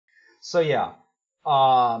So yeah,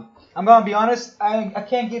 I'm gonna be honest. I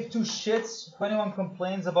can't give two shits if anyone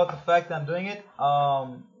complains about the fact that I'm doing it.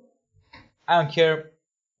 I don't care.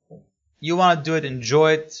 You wanna do it,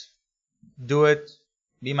 enjoy it, do it,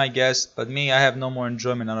 be my guest. But me, I have no more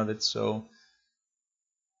enjoyment out of it. So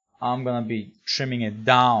I'm gonna be trimming it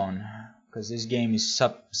down because this game is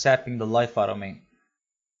sapping the life out of me.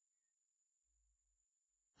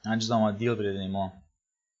 I just don't want to deal with it anymore.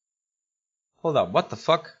 Hold up, what the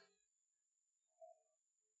fuck?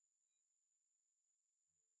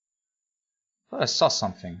 I thought I saw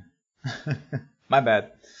something. My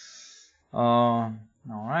bad.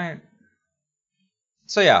 Alright.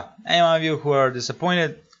 So yeah, any one of you who are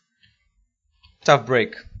disappointed, tough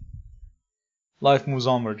break. Life moves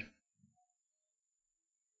onward.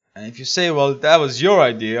 And if you say, well, that was your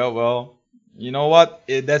idea, well, you know what?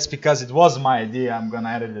 That's because it was my idea. I'm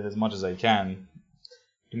gonna edit it as much as I can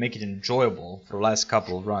to make it enjoyable for the last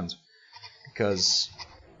couple of runs. Because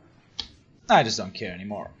I just don't care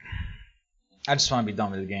anymore. I just want to be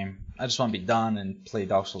done with the game. I just want to be done and play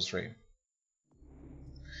Dark Souls 3.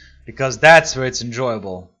 Because that's where it's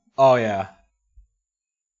enjoyable. Oh yeah.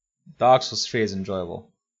 Dark Souls 3 is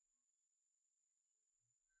enjoyable.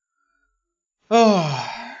 Oh.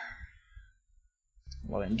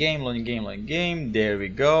 Loading game, loading game, loading game. There we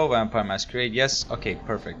go. Vampire Masquerade. Yes. Okay,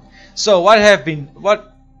 perfect. So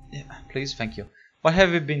please, thank you. What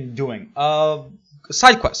have we been doing?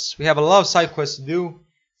 Side quests. We have a lot of side quests to do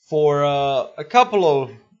for a couple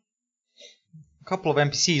of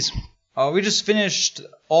NPCs. We just finished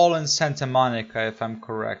all in Santa Monica, if I'm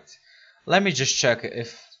correct. Let me just check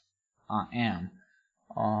if I am.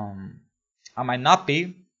 I might not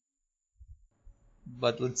be,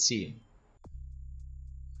 but let's see.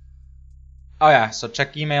 Oh yeah, so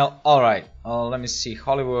check email. All right. Let me see.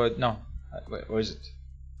 Hollywood. No, wait, where is it?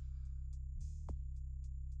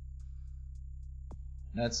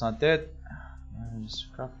 That's not it.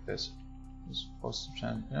 Just copy this.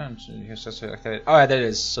 Alright, there it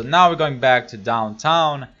is. So now we're going back to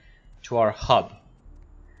downtown to our hub.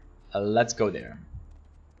 Let's go there.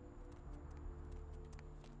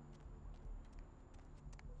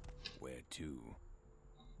 Where to?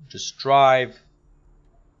 Just drive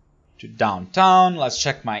to downtown. Let's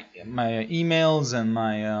check my emails and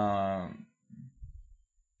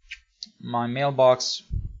my mailbox.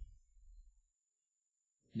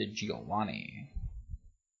 The Giovanni.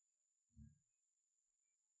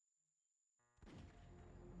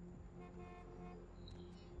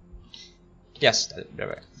 Yes, that's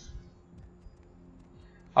right.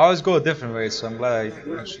 I always go a different way, so I'm glad I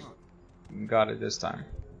actually got it this time.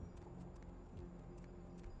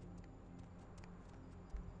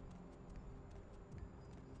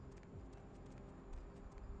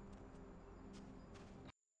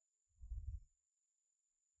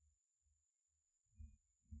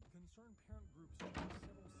 Concerned parent groups joined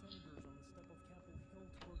several senators on the step of Capitol Hill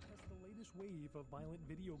to protest the latest wave of violent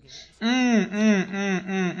video games.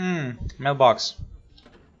 Mailbox.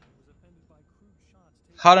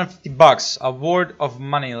 $150. Award of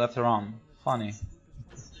money left around. Funny.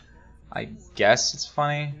 I guess it's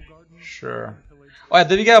funny. Sure. Oh yeah,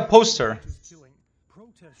 did we get a poster?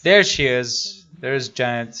 There she is. There's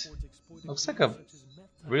Janet. Looks like a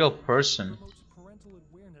real person.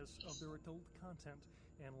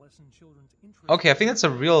 Okay, I think that's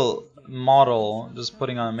a real model, just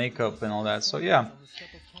putting on makeup and all that. So yeah.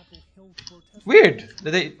 Weird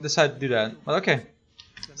that they decided to do that, but okay.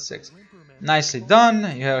 6. Nicely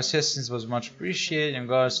done. Your assistance was much appreciated. In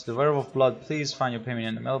regards to the werewolf blood, please find your payment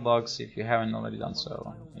in the mailbox if you haven't already done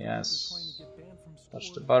so. Yes.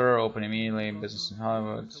 Touch the butter, open immediately, business in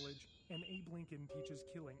Hollywood.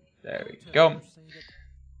 There we go.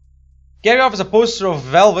 Gary offers a poster of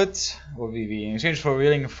Velvet, or VV, in exchange for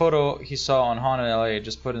revealing a photo he saw on Haunted LA.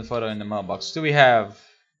 Just put the photo in the mailbox. Do we have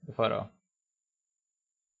the photo?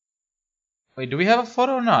 Wait, do we have a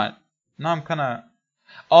photo or not? No, I'm kinda...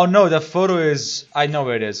 Oh no, the photo is... I know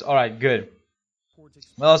where it is. Alright, good.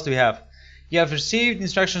 What else do we have? You have received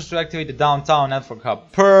instructions to activate the downtown network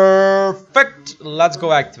hub. Perfect! Let's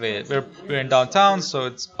go activate it. We're in downtown, so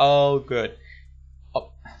it's all good.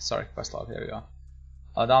 Oh, sorry, quest log. Here we go.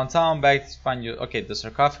 Downtown, back to find you. Okay, the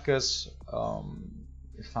sarcophagus.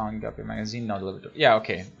 You found Guppy magazine. No, delivered. Yeah,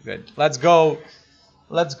 okay, good. Let's go.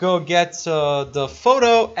 Let's go get the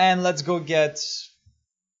photo, and let's go get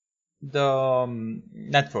the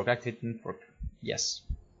network. Activate network. Yes.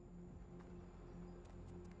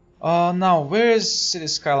 Now where is City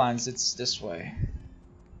Skylines? It's this way.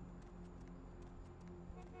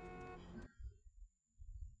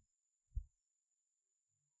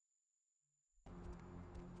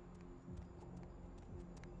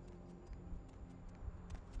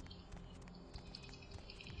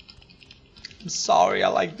 I'm sorry, I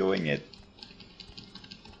like doing it.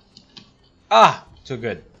 Ah, too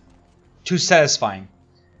good. Too satisfying.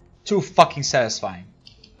 Too fucking satisfying.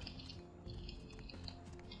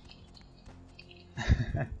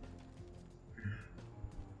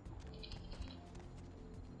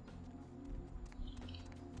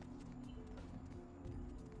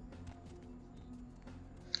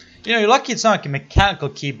 You know, you're lucky it's not like a mechanical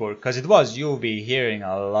keyboard, because it was, you'll be hearing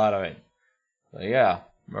a lot of it. So yeah,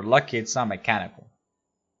 we're lucky it's not mechanical.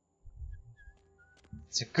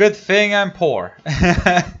 It's a good thing I'm poor.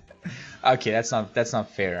 Okay, that's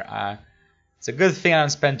not fair. It's a good thing I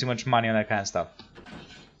don't spend too much money on that kind of stuff.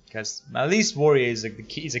 Because my least worry is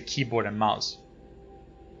like is a keyboard and mouse.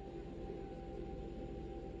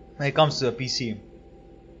 When it comes to a PC,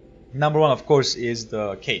 number one, of course, is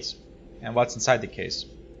the case and what's inside the case.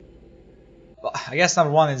 Well, I guess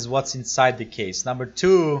number one is what's inside the case. Number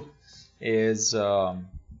two is the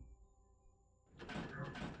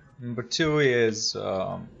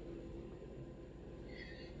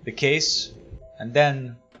case, and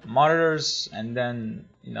then monitors, and then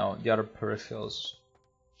you know the other peripherals,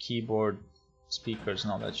 keyboard, speakers,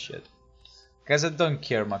 and all that shit. Guys, I don't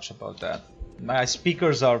care much about that. My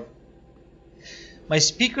speakers are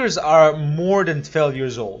more than 12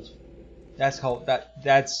 years old. That's how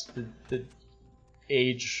that's the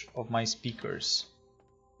age of my speakers.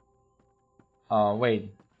 Wait,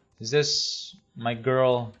 is this my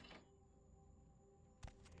girl?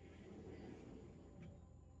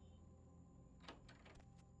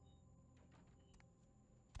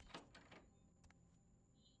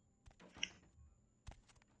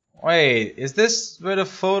 Wait, is this where the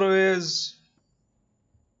photo is?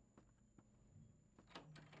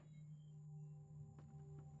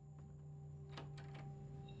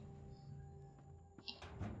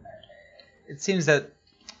 It seems that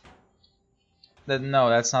no,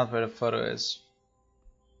 that's not where the photo is.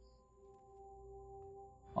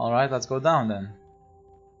 Alright, let's go down then.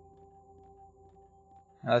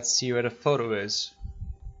 Let's see where the photo is.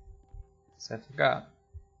 'Cause I forgot.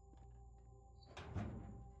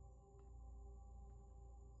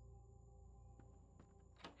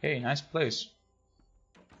 Hey, nice place.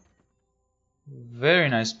 Very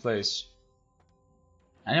nice place.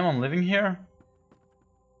 Anyone living here?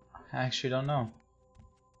 I actually don't know.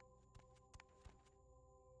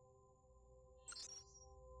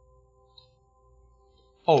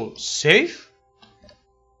 Oh, safe?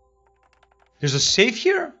 There's a safe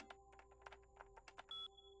here?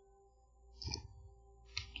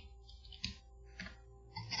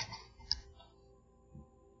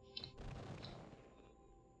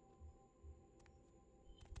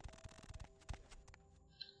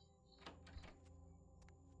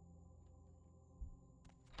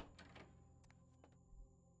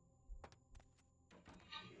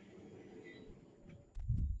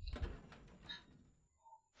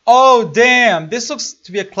 Oh damn! This looks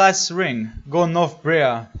to be a class ring. Go North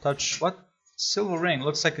Brea. Touch what? Silver ring.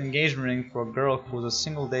 Looks like an engagement ring for a girl who's a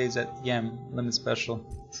single days at EM limit special.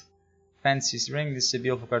 Fancy ring. This is a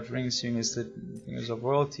beautiful card ring. Seeing is the fingers of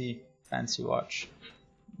royalty. Fancy watch.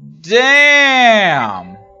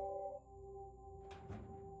 Damn!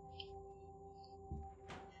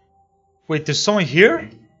 Wait, there's someone here?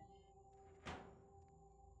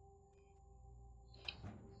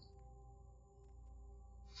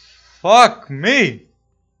 Fuck me!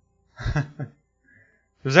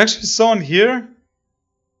 There's actually someone here?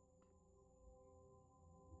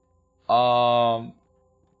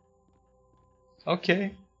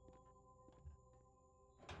 Okay.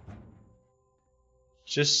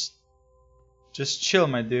 Just chill,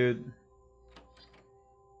 my dude.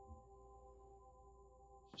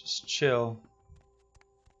 Just chill.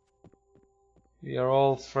 We are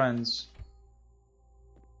all friends.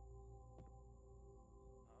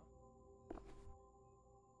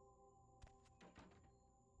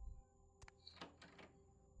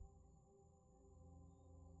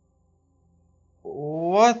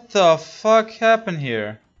 What the fuck happened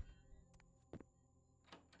here?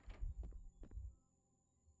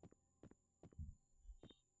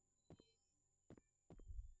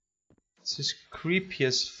 This is creepy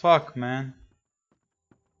as fuck, man.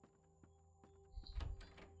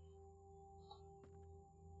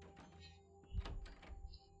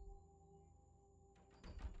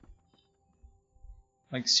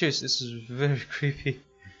 Like seriously, this is very creepy.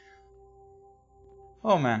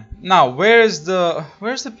 Oh man. Now where's the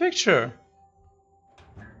picture?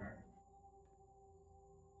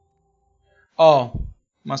 Oh,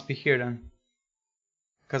 must be here then.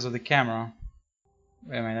 Because of the camera.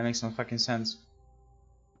 Wait a minute, that makes no fucking sense.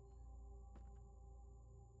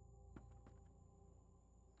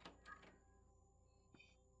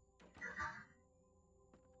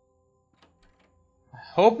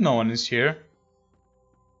 Hope no one is here.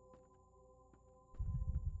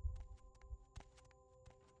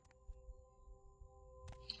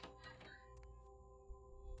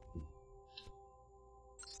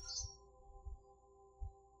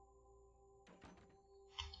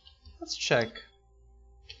 Let's check.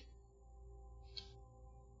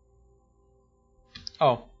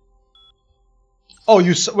 Oh. Oh,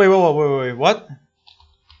 you wait, what?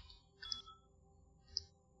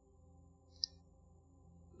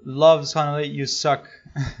 Loves Hanalei, you suck.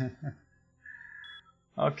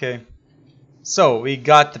 Okay. So, we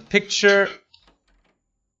got the picture.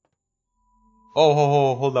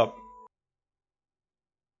 Oh, hold up.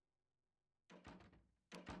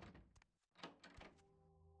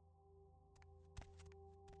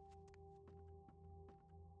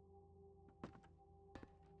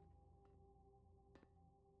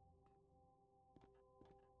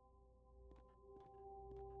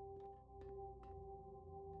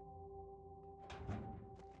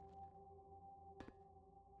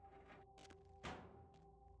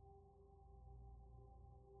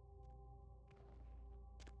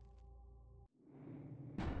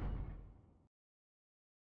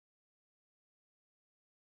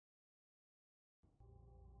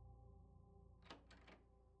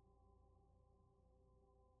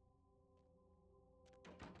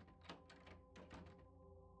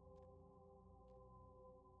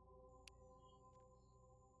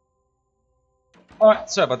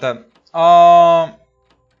 Alright, sorry about that. I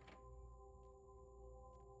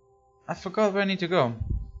forgot where I need to go.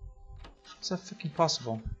 Is that freaking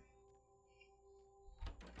possible?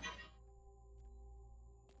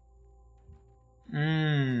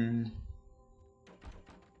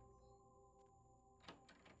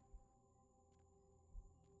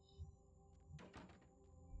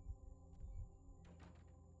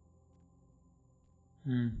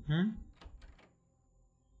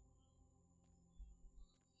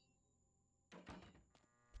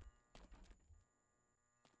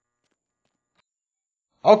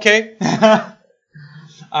 Okay. I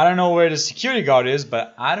don't know where the security guard is,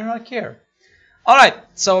 but I do not care. Alright,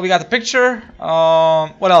 so we got the picture.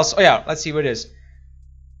 What else? Oh yeah, let's see what it is.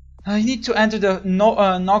 You need to enter the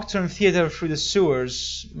Nocturne Theater through the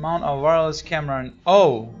sewers. Mount a wireless camera and...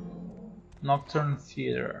 Oh! Nocturne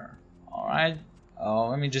Theater. Alright.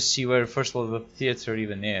 Let me just see where, first of all, the theater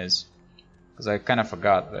even is. Because I kind of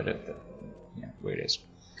forgot where where it is.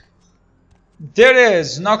 There it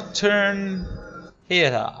is! Nocturne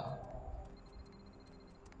Theater.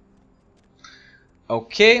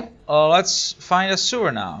 Okay, let's find a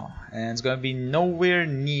sewer now. And it's gonna be nowhere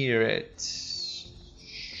near it.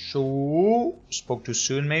 So, spoke too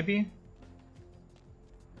soon maybe?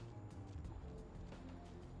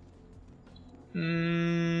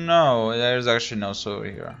 No, there's actually no sewer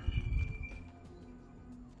here.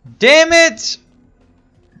 Damn it!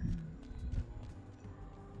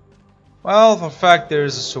 Well, for fact,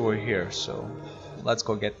 there's a sewer here, so let's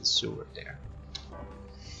go get the sewer there.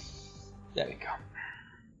 There we go.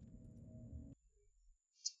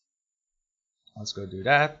 Let's go do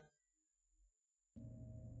that.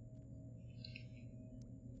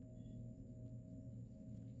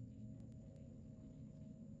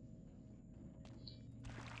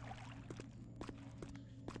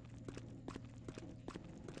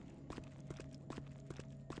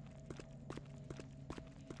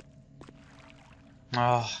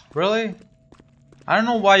 Oh, really? I don't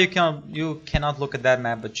know why you cannot look at that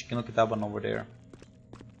map, but you can look at that one over there.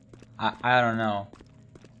 I don't know.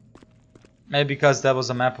 Maybe because that was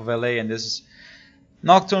a map of LA and this is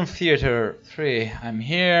Nocturne Theater 3. I'm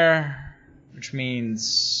here, which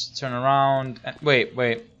means turn around and wait.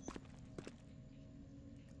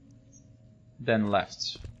 Then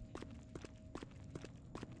left.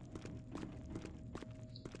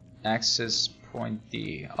 Access point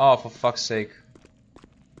D. Oh, for fuck's sake.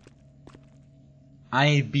 I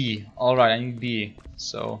need B. Alright, I need B.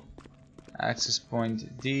 So, access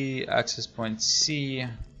point D, access point C.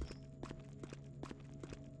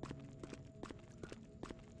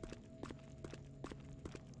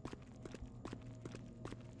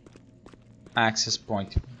 Access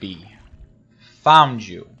point B. Found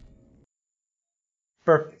you.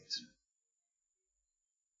 Perfect.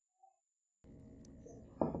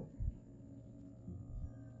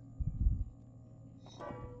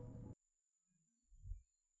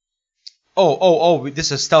 Oh, this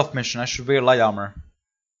is a stealth mission. I should wear light armor.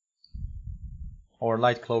 Or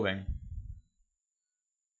light clothing.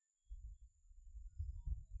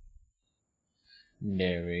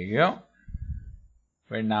 There we go.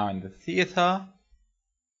 We're now in the theater.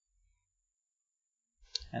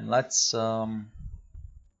 And let's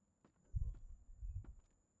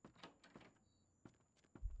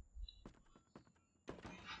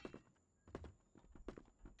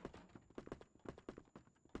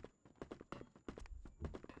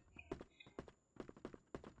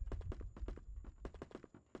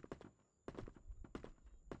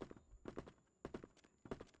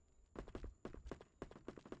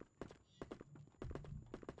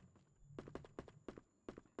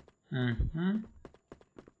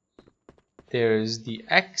There's the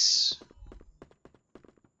X.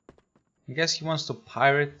 I guess he wants to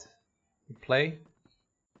pirate the play.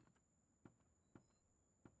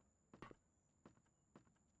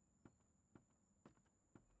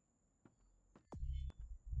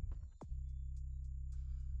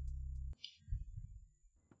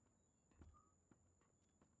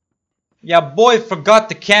 Yeah, boy, forgot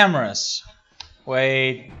the cameras.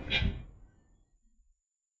 Wait.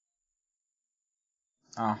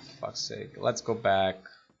 Ah, oh, fuck's sake. Let's go back.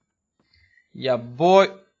 Yeah, boy.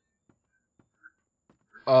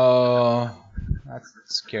 That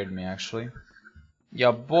scared me actually.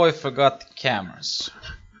 Yeah, boy, forgot the cameras.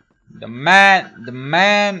 The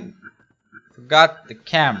man forgot the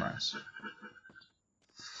cameras.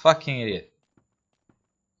 Fucking idiot.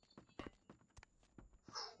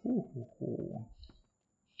 Ooh.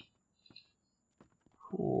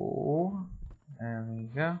 There we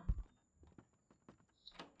go.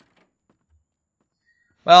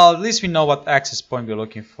 Well, at least we know what access point we're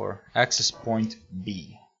looking for. Access point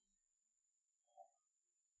B.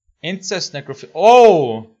 Incest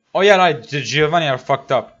necrophilia. Oh yeah, right. The Giovanni are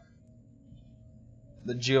fucked up.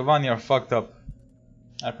 The Giovanni are fucked up.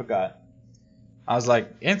 I forgot. I was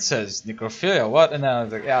like, incest necrophilia, what? And then I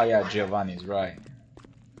was like, yeah, Giovanni's right.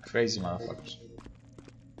 Crazy motherfuckers.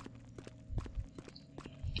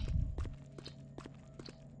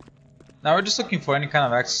 Now we're just looking for any kind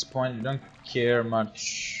of access point. We don't care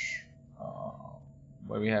much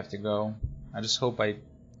where we have to go. I just hope I do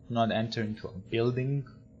not enter into a building,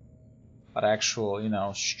 but actual, you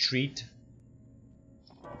know, street.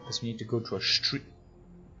 Because we need to go to a street.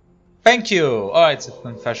 Thank you! Oh, it's a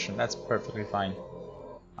confession. That's perfectly fine.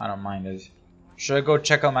 I don't mind it. Should I go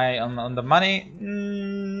check on my on the money?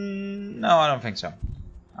 No, I don't think so.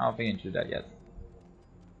 I don't think I need to do that yet.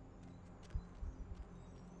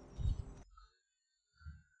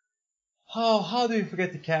 Oh, how do you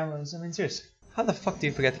forget the cameras? I mean, seriously, how the fuck do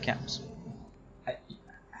you forget the cameras? I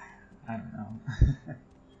don't know.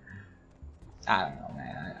 I don't know,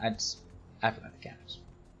 man. I forgot the cameras.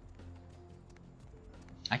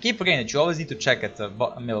 I keep forgetting that you always need to check at the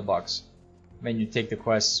mailbox when you take the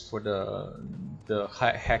quest for the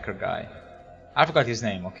hacker guy. I forgot his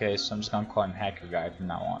name, okay, so I'm just gonna call him hacker guy from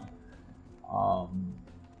now on.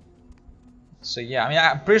 So yeah, I mean,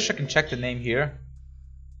 I'm pretty sure I can check the name here.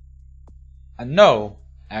 No,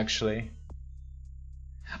 actually.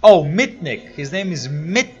 Oh, Mitnick. His name is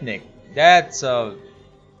Mitnick. That's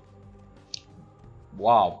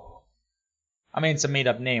wow. I mean, it's a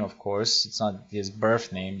made-up name, of course. It's not his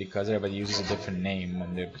birth name because everybody uses a different name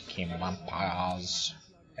when they became vampires.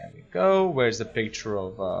 There we go. Where's the picture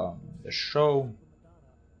of the show?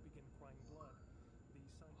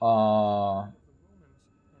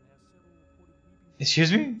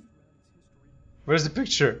 Excuse me? Where's the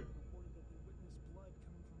picture?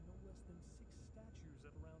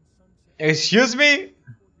 Excuse me?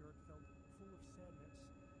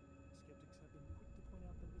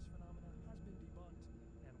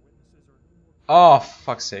 Oh,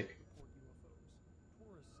 fuck's sake.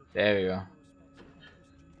 There we go.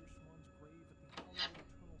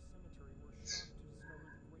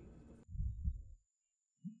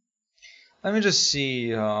 Let me just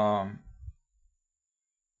see. We got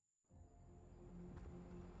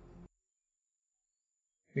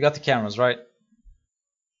the cameras, right?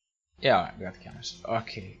 Yeah, we got the cameras.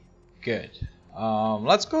 Okay, good.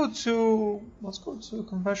 Let's go to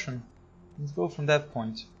confession. Let's go from that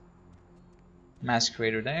point.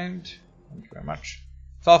 Masquerade end. Thank you very much.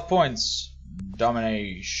 12 points.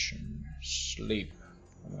 Domination. Sleep.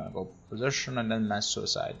 I'm gonna go possession and then mass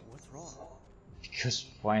suicide. What's wrong? Because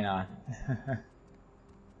why not?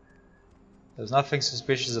 There's nothing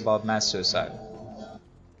suspicious about mass suicide.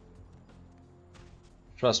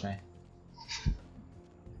 Trust me.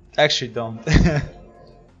 Actually, don't.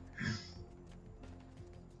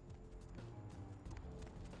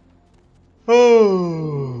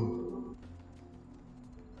 Oh.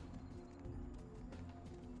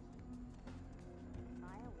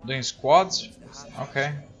 Doing squads?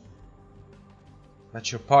 Okay.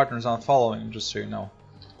 But your partner's not following, just so you know.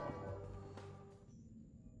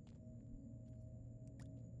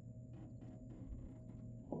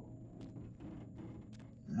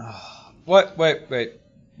 What? Wait.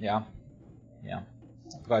 Yeah. I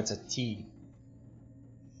forgot it's a T.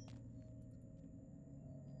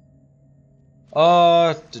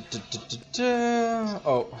 Oh,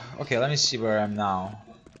 okay, let me see where I'm now.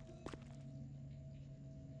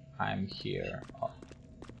 I'm here. Oh.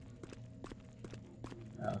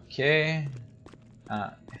 Okay.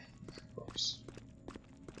 Of course.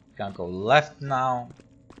 Gonna go left now.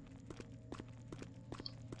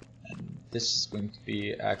 this is going to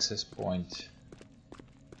be access point.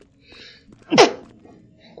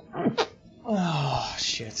 Oh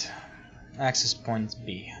shit. Access point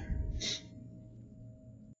B.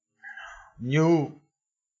 New.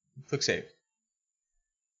 Click save.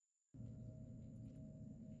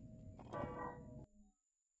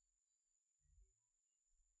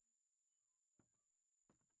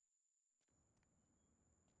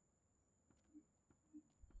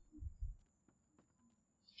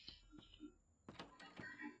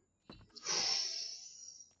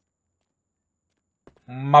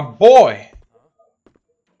 My boy!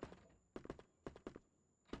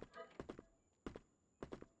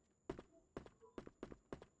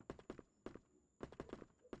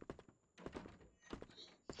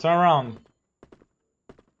 Turn around.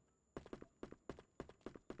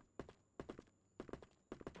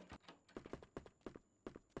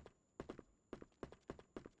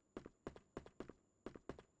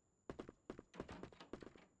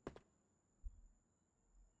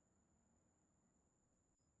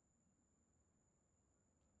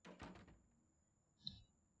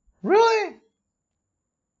 Really?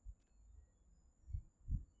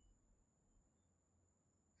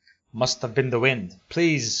 Must have been the wind.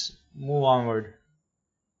 Please move onward.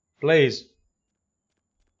 Please.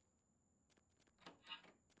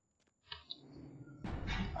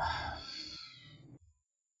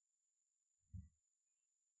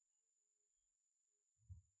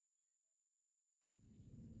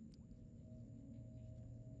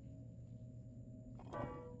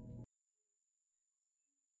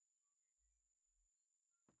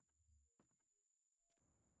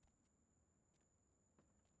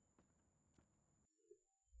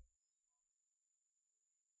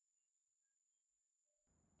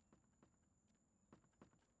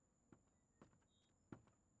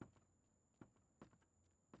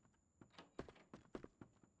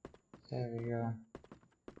 There we go.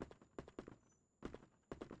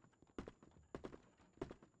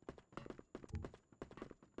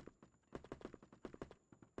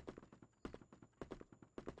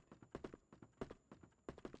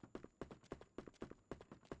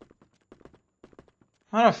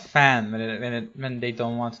 I'm not a fan when they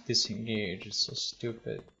don't want to disengage. It's so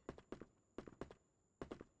stupid.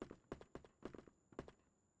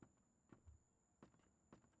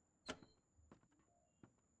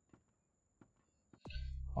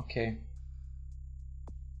 Okay.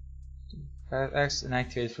 X and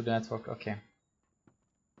activate through the network. Okay.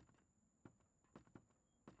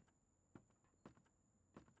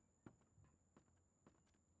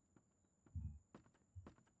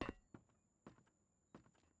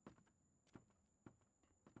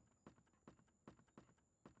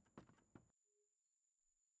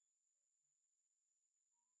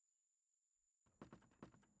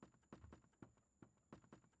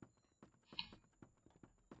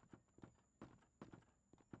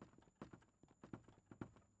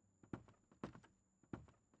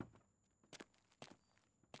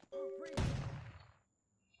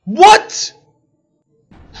 What?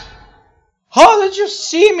 How did you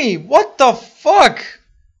see me? What the fuck?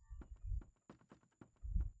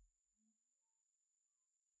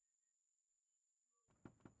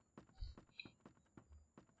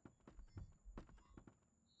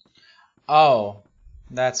 Oh,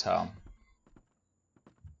 that's how.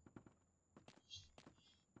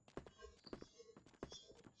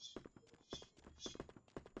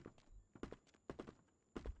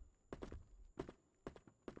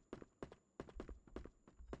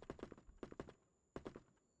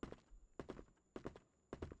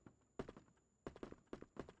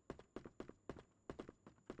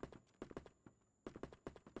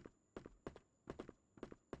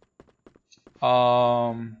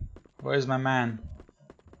 Where's my man?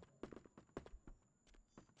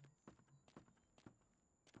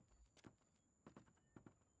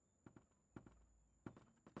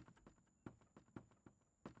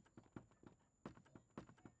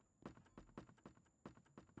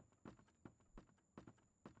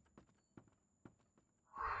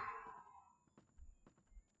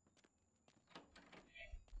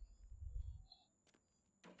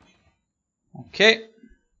 Okay.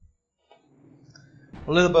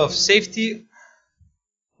 A little bit of safety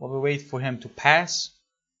while we wait for him to pass.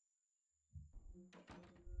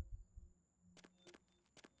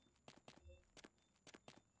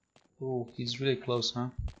 Oh, he's really close, huh?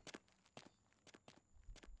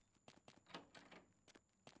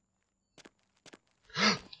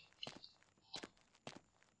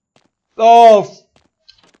 Oh!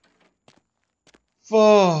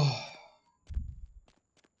 Oh!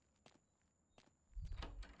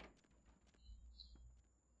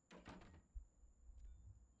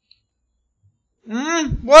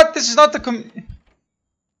 What? This is not the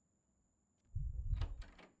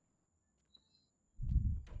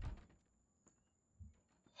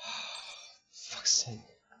fuck's sake.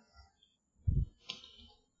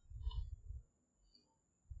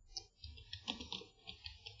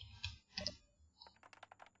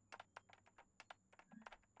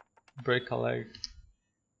 Break a leg.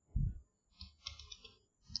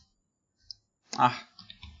 Ah.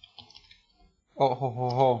 Oh ho ho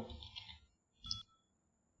ho.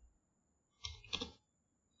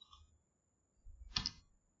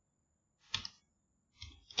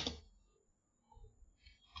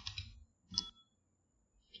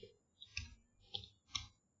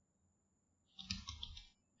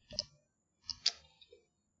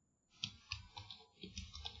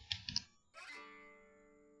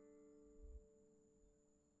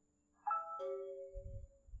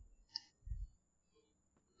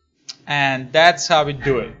 And that's how we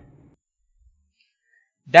do it.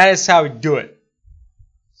 That is how we do it.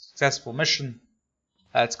 Successful mission.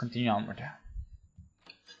 Let's continue onward.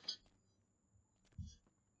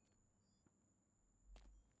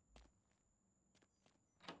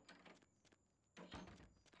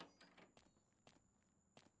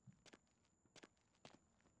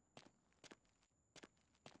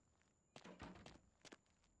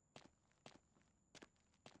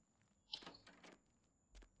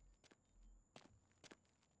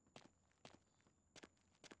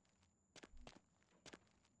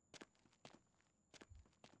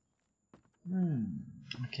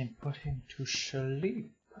 I can put him to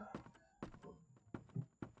sleep.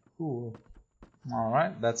 Cool.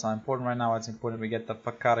 Alright, that's not important right now. It's important we get the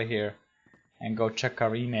fuck out of here and go check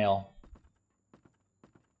our email.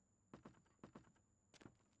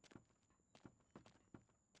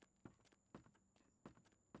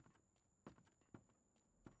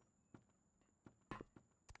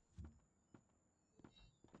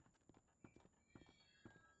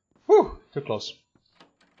 Whew, too close.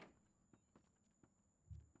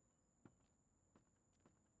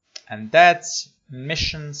 And that's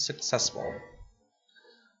mission successful.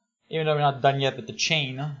 Even though we're not done yet with the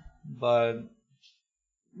chain, but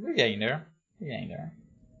we're getting there. We're getting there.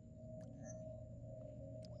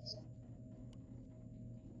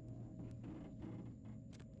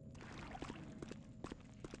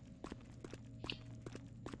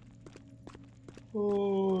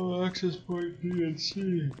 Oh, access point B and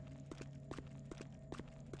C.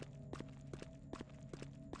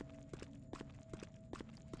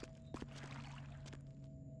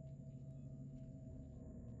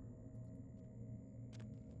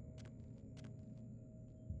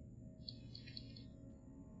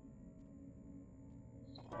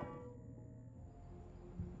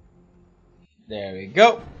 There we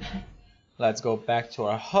go. Let's go back to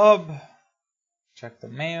our hub, check the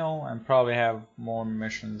mail, and probably have more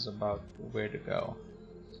missions about where to go,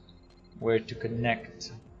 where to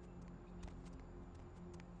connect.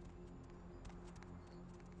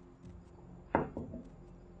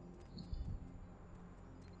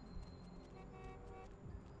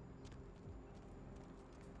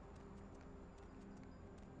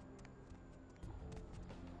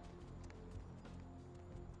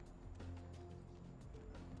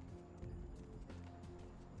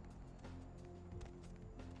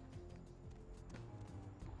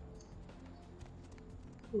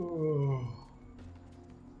 Oh.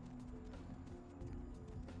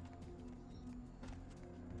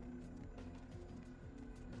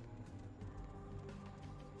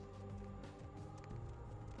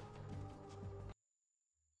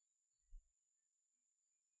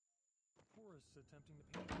 Tourists attempting to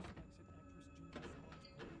pay respects at actress Judy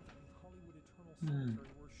Smoll's grave in Hollywood Eternal Cemetery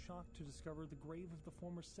were shocked to discover the grave of the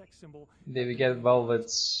former sex symbol. Did we get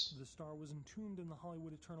Velvet's? The star was entombed in the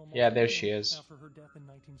Hollywood Eternal Yeah, there she is. after her death in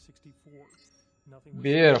 1964. Nothing was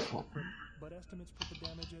Beautiful. but estimates put the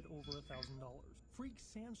damage at over $1,000. Freak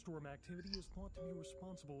sandstorm activity is thought to be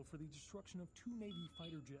responsible for the destruction of 2 Navy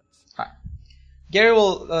fighter jets. Gary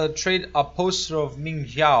will trade a poster of Ming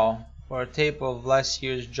Jiao for a tape of last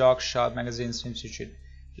year's Jog Shot magazine swimsuit shoot.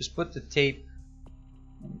 Just put the tape.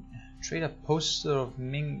 Trade a poster of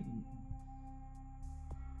Ming.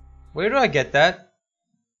 Where do I get that?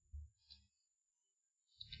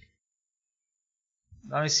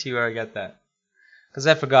 Let me see where I get that, because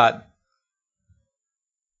I forgot.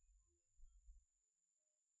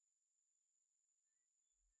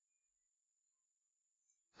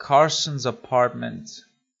 Carson's apartment.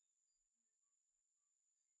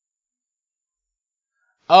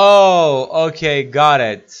 Oh, okay, got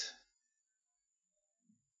it.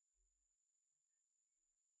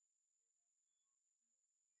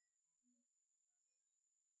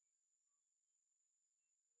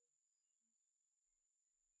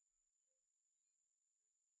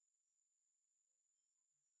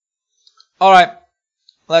 Alright,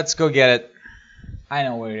 let's go get it. I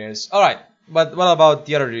know where it is. Alright, but what about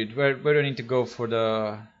the other dude? Where do I need to go for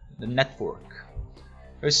the network?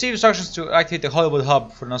 Receive instructions to activate the Hollywood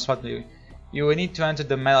hub for non-spot. You will need to enter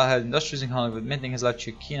the Metalhead Industries in Hollywood. Meeting has left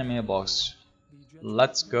you key in a mailbox.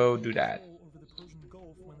 Let's go do that.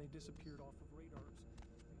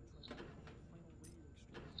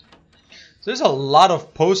 So there's a lot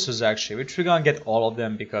of posters actually, which we're gonna get all of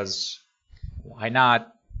them because why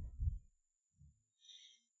not?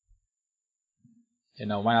 You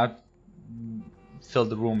know, why not fill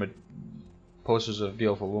the room with posters of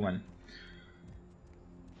beautiful women?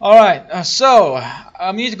 Alright, so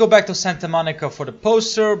I need to go back to Santa Monica for the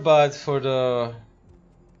poster, but for the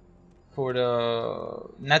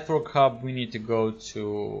network hub we need to go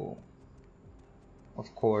to,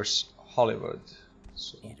 of course, Hollywood.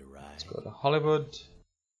 So let's go to Hollywood.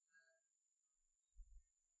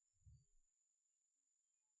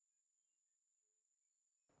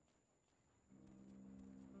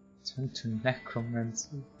 Turn to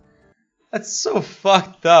necromancy. That's so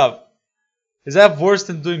fucked up. Is that worse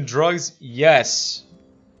than doing drugs? Yes.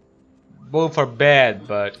 Both are bad,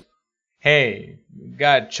 but hey, you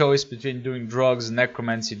got a choice between doing drugs and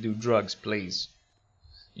necromancy. Do drugs, please.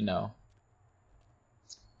 You know.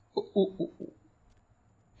 Ooh.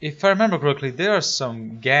 If I remember correctly, there are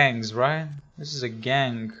some gangs, right? This is a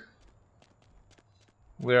gang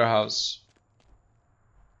warehouse.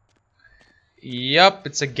 Yup,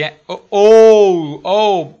 it's a gang.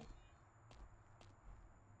 Oh!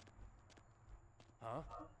 Huh?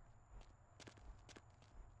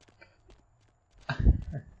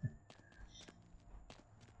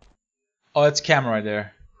 Oh, it's camera right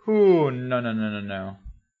there. Ooh, no.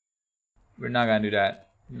 We're not gonna do that.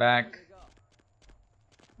 Back.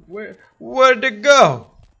 Where'd it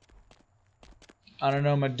go? I don't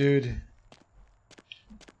know, my dude.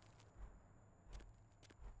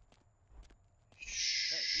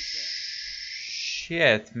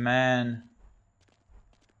 Shit, man.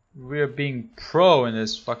 We're being pro in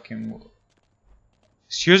this fucking...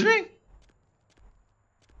 Excuse me?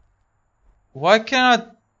 Why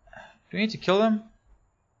cannot... Do we need to kill them?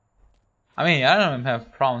 I mean, I don't even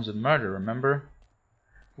have problems with murder, remember?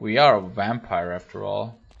 We are a vampire after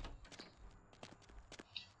all.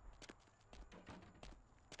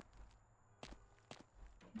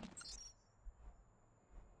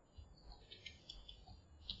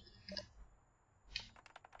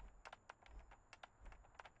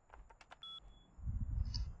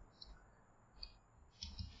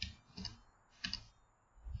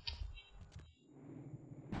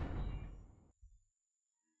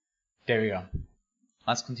 There we go.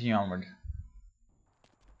 Let's continue onward.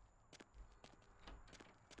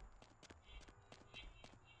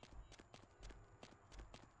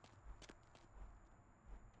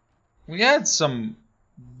 We had some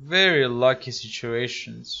very lucky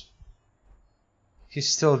situations. He's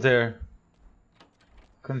still there.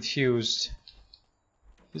 Confused.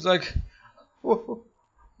 He's like, what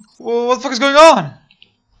the fuck is going on?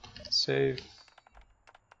 Save.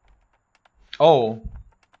 Oh.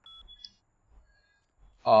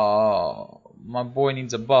 My boy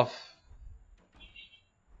needs a buff.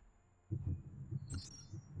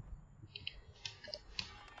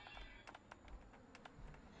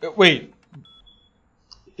 Wait.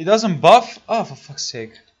 It doesn't buff? Oh, for fuck's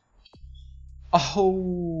sake.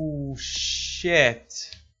 Oh,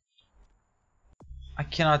 shit. I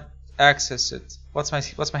cannot access it. What's my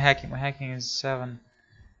hacking? My hacking is 7.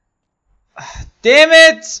 Damn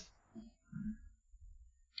it!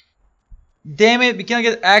 Damn it! We cannot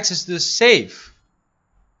get access to the safe.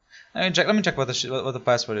 Let me check what the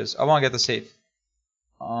password is. I want to get the safe.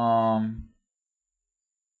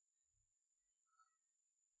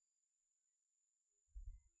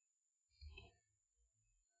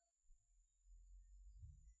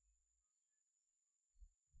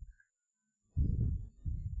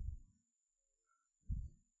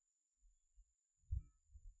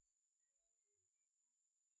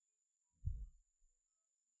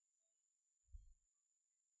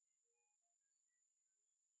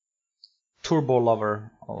 Turbo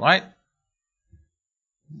lover. All right.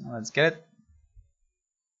 Let's get it.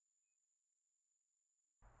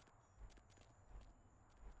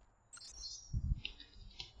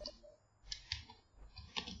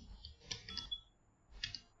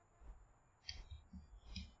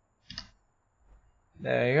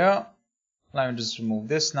 There you go. Let me just remove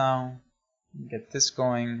this now. Get this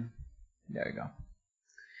going. There you go.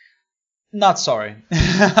 Not sorry.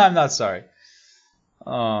 I'm not sorry.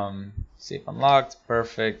 Safe unlocked.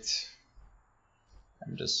 Perfect.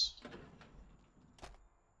 I'm just...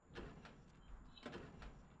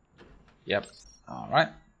 Yep. Alright.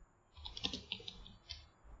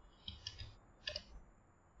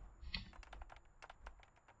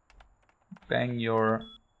 Bang your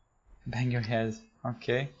head.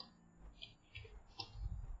 Okay.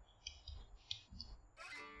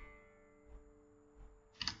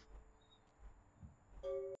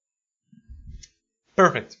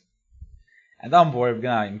 Perfect. And don't worry, we're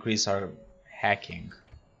gonna increase our hacking.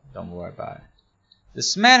 Don't worry about it.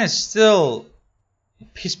 This man is still...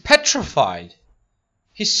 He's petrified.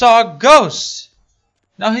 He saw a ghost.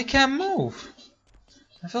 Now he can't move.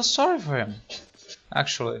 I feel sorry for him.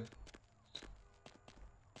 Actually.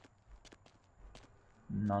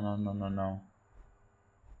 No, no, no, no, no.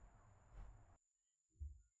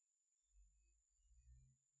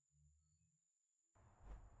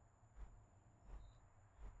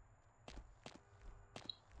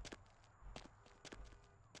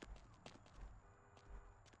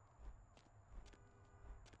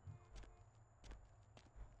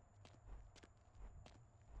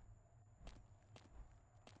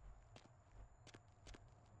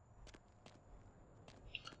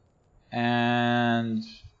 And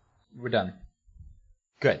we're done.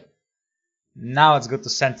 Good. Now let's go to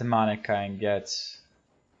Santa Monica and get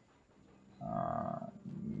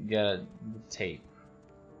the tape.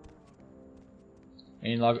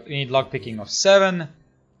 We need log picking of 7.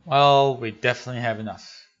 Well, we definitely have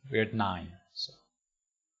enough. We're at 9, so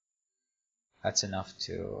that's enough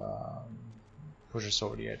to push us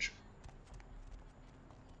over the edge.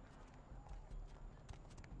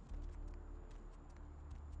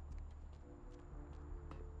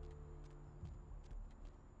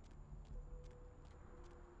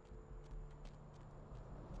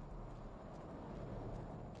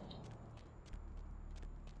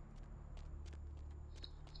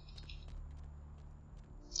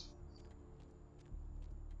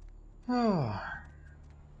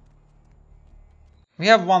 We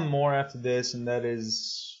have one more after this, and that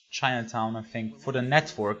is Chinatown, I think, for the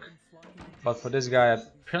network. But for this guy,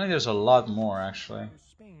 apparently there's a lot more, actually.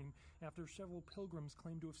 Spain, after several pilgrims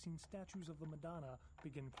claim to have seen statues of the Madonna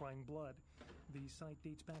begin crying blood. The site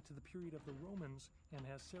dates back to the period of the Romans and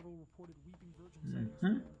has several reported weeping virgin sightings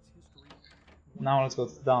throughout its history. Now let's go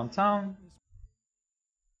to downtown.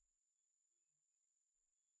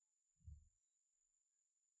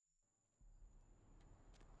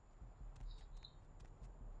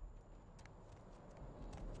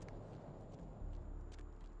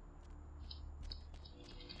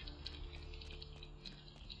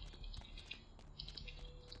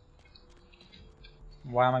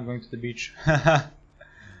 Why am I going to the beach?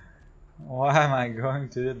 Why am I going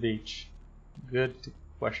to the beach? Good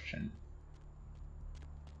question.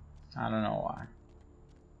 I don't know why.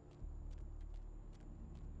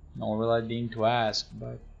 Nor will I deign to ask,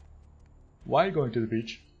 but why going to the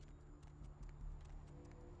beach?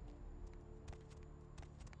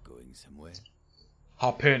 Going somewhere.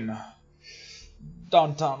 Hop in.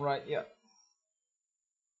 Downtown, right? Yeah.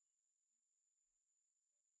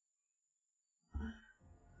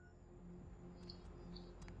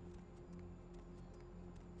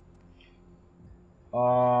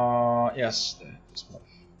 Yes. This one.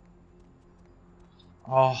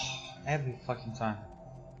 Oh, every fucking time.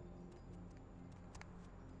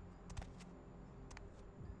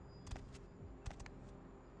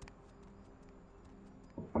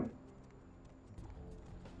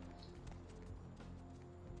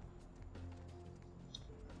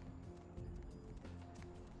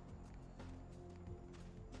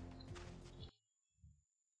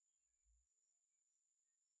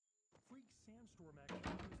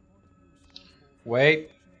 Wait.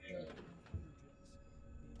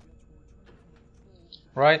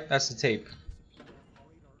 Right, that's the tape.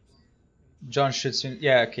 John shoots in.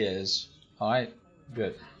 Yeah, okay, it is. Alright,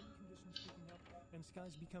 good.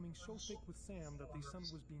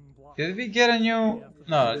 Did we get a new...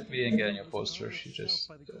 No, we didn't get a new poster. She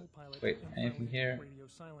just... wait, anything here?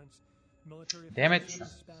 Damn it.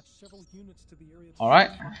 Alright.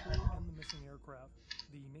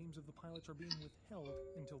 The names of the pilots are being withheld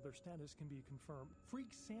until their status can be confirmed. Freak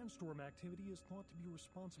sandstorm activity is thought to be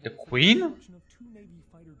responsible The Queen? for the destruction of 2 Navy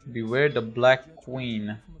fighter jets. Beware the Black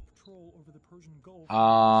Queen. From a patrol over the Persian Gulf.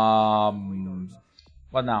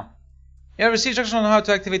 What now? You have received instructions on how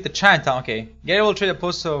to activate the Chinatown. Okay. Gary will trade a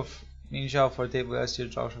post of Ninja for a tape last year.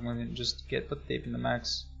 Just put tape in the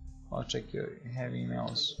max. I'll check your have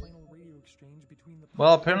emails.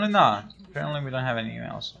 Well, apparently not. Apparently we don't have any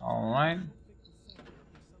emails. Alright.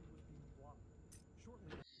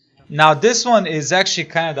 Now this one is actually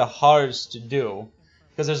kind of the hardest to do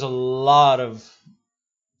because there's a lot of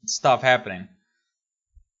stuff happening.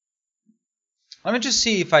 Let me just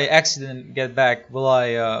see if I accidentally get back. Will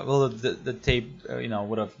will the tape you know,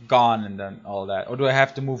 would have gone and then all that, or do I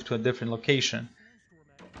have to move to a different location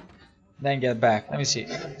then get back? Let me see.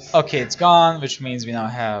 Okay, it's gone, which means we now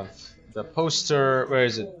have the poster. Where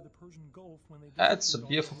is it? That's a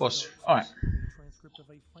beautiful poster. All right. Transcript of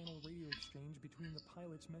a final radio exchange between the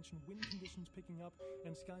pilots mentioned wind conditions picking up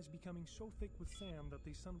and skies becoming so thick with sand that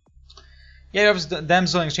they Yeah, it was the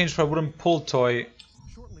damsel in exchange for a wooden pull toy.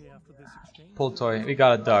 Shortly after this exchange, Pull toy. We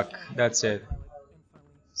got a duck. That's it.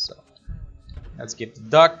 So let's give the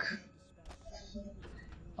duck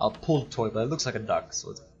a pull toy, but it looks like a duck.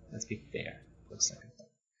 So let's be fair. Looks like a duck.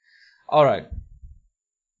 All right.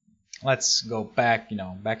 Let's go back, you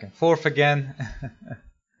know, back and forth again,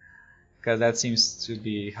 because that seems to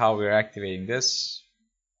be how we're activating this.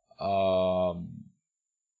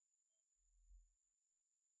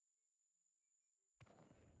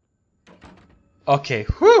 Okay,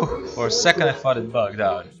 whew! For a second I thought it bugged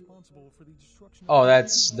out. Oh,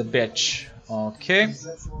 that's the bitch. Okay.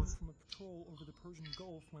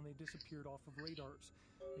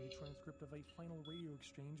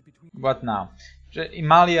 What now?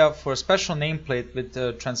 Himalaya for a special nameplate with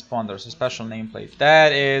the transponders. A special nameplate.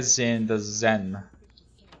 That is in the Zen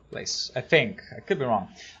place, I think. I could be wrong.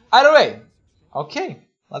 Either way. Okay,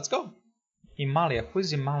 let's go. Himalaya. Who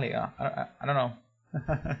is Himalaya? I don't know.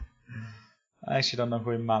 I actually don't know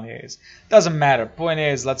who Himalaya is. Doesn't matter. Point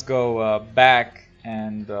is, let's go back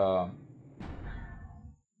and deal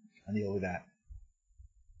with that.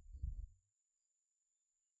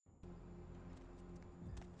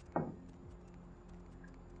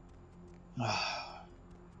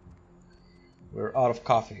 We're out of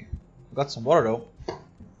coffee. Got some water though.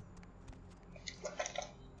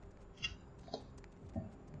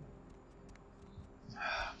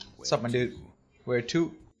 What's up, my dude? Where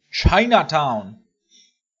to? Chinatown.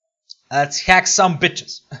 Let's hack some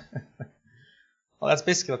bitches. Well, that's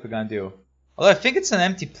basically what we're gonna do. Although I think it's an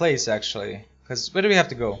empty place actually. Because where do we have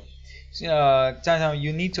to go? Chinatown,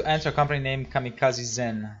 you need to enter a company named Kamikaze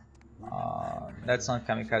Zen. That's not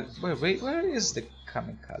Kamikaze. Wait, where is the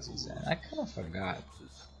Kamikaze Zen? I kind of forgot.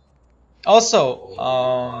 Also,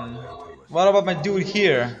 what about my dude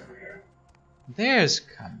here? There's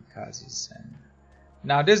Kamikaze Zen.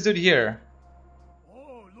 Now this dude here.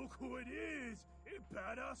 Oh, look who it is! It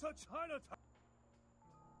badass of Chinatown.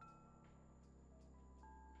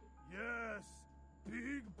 Yes,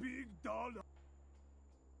 big dollar.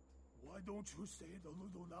 Why don't you say it a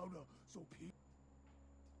little louder so people?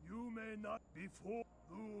 You may not before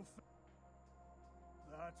Luffy.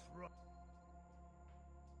 That's right.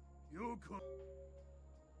 You could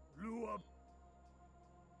Luffy.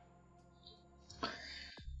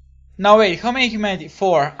 Now wait, how many humanity?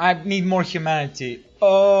 4. I need more humanity.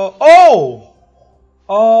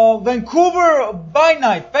 Vancouver by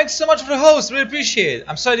night. Thanks so much for the host. Really appreciate it.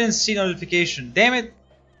 I'm sorry I didn't see notification. Damn it.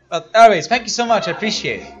 But anyways, thank you so much. I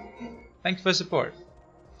appreciate it. Thank you for the support.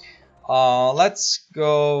 Let's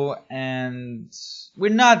go and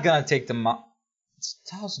we're not gonna take the it's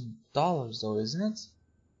 $1,000 though, isn't it?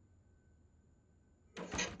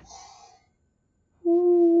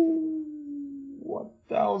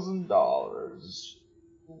 $1,000.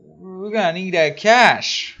 We're gonna need that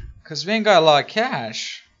cash, cause we ain't got a lot of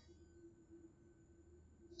cash.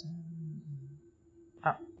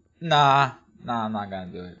 Nah, I'm not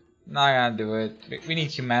gonna do it. Not gonna do it. We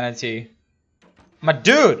need humanity. My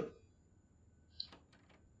dude!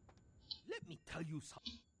 Let me tell you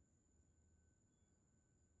something.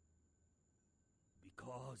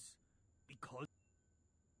 Because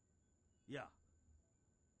yeah.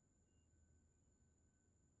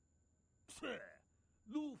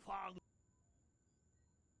 Lu Fang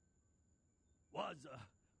was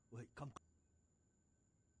wait, come.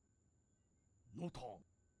 No Tong.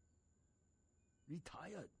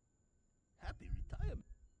 Retired. Happy retirement.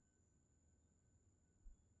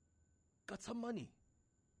 Got some money,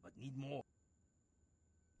 but need more.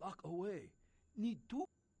 Lock away. Need 2.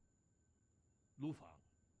 Lu Fang.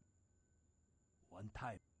 One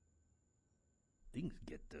time. Things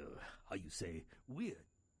get, how you say, weird.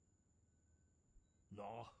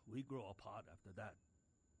 No, we grow apart after that.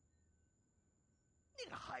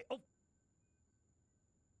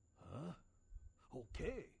 Huh?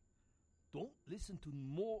 Okay. Don't listen to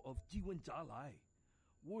more of Jiwen Jia Lai.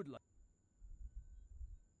 Word like.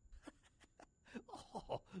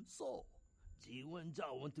 Oh, so Jiwen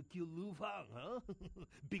Jia want to kill Lu Fang, huh?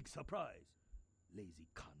 Big surprise. Lazy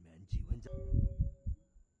con man Jiwen Jia.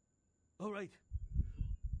 All right.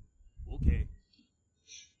 Okay.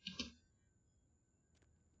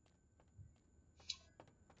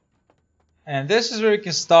 And this is where we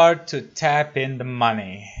can start to tap in the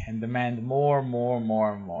money and demand more, more,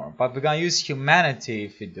 more, more. But we're gonna use humanity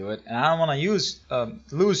if we do it, and I don't want to use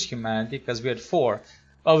lose humanity because we had 4.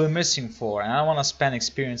 Well, we're missing 4, and I don't want to spend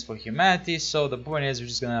experience for humanity. So the point is, we're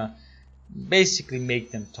just gonna basically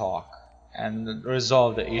make them talk and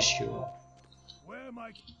resolve the issue. Where am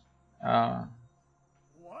I?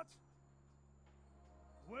 What?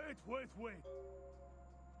 Wait.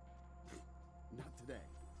 Not today.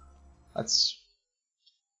 Let's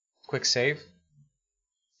quick save,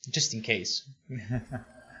 just in case.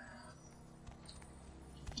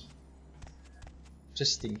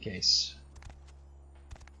 Just in case.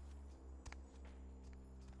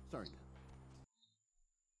 Sorry.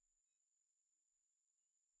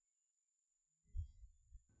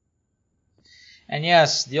 And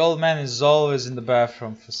yes, the old man is always in the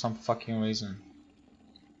bathroom for some fucking reason.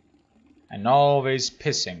 And always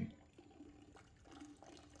pissing.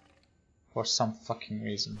 For some fucking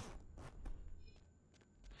reason.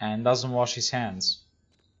 And doesn't wash his hands.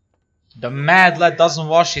 The mad lad doesn't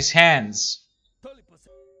wash his hands. 30%.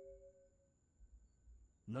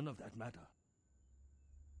 None of that matter.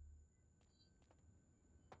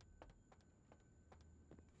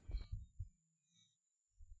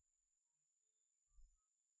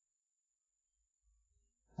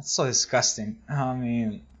 That's so disgusting. I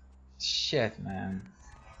mean, shit, man.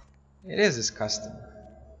 It is disgusting.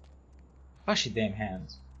 Wash your damn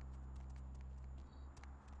hands.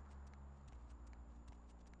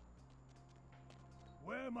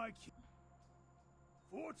 Where am I?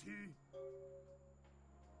 40.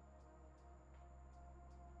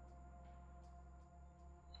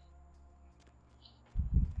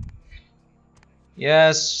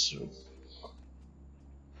 Yes.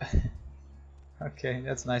 Okay,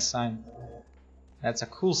 that's a nice sign. That's a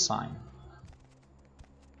cool sign.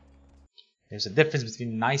 There's a difference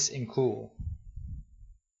between nice and cool.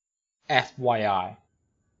 FYI.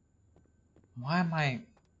 Why am I...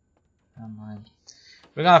 Never mind.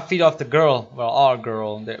 We're gonna feed off the girl. Well, our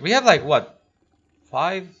girl. We have like, what?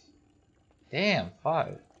 5? Damn,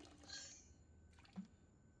 5.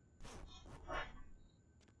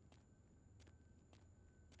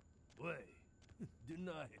 Wait.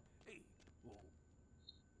 Deny. Hey. Whoa.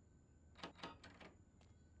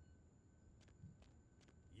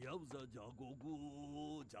 Yowza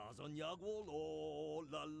jagogu, jason yagolo,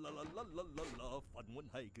 la la la la la la la, fun one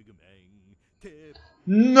hai gigamang, tip.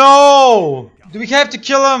 No! Do we have to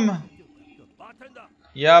kill him? Bartender.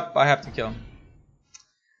 Yep, I have to kill him.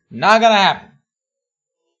 Not gonna happen.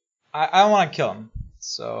 I don't want to kill him.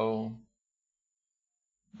 So...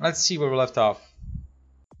 let's see where we left off.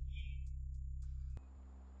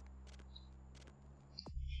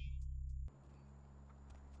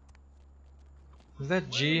 Is that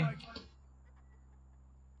G?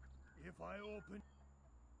 If I open.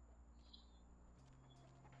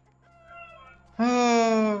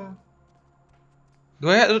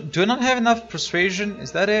 Do I not have enough persuasion?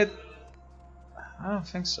 Is that it? I don't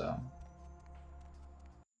think so.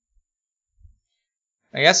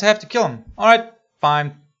 I guess I have to kill him. Alright,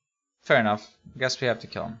 fine. Fair enough. I guess we have to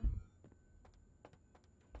kill him.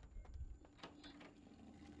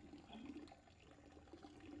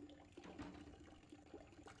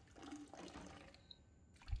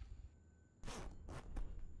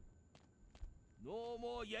 No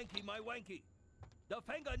more Yankee, my wanky. The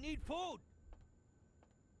finger need food.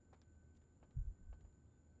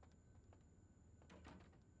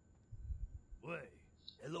 Wait.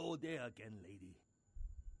 Hello there again, lady.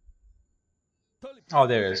 Oh,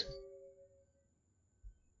 there it is.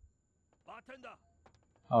 Bartender.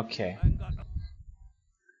 Okay. Finger.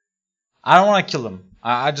 I don't want to kill him.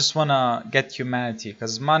 I just want to get humanity.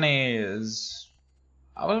 Because money is...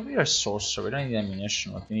 Well, we are a sorcerer. We don't need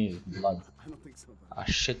ammunition. What we need is blood. I don't think so. A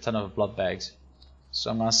shit ton of blood bags. So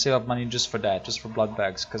I'm gonna save up money just for that. Just for blood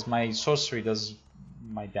bags. Because my sorcery does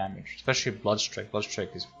my damage. Especially blood strike. Blood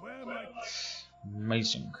strike is Where am I?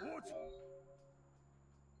 amazing.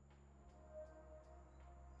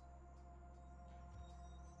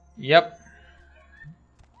 Yep.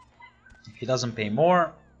 If he doesn't pay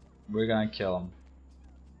more, we're gonna kill him.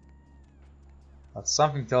 But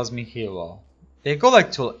something tells me he will. They go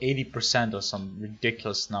like till 80% or some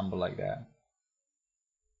ridiculous number like that.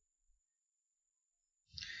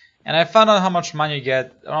 And I found out how much money you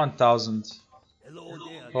get, around 1,000. Hello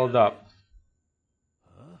there. Hold up.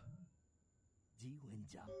 Huh?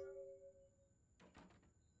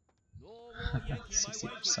 No more Yankee, my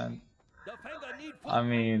 60%. The finger need food. I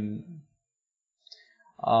mean,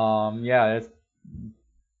 yeah,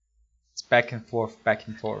 it's back and forth, back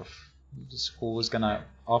and forth. The school is gonna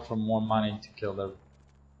offer more money to kill the,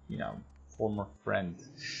 4 former friend.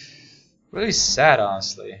 Really sad,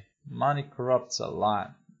 honestly. Money corrupts a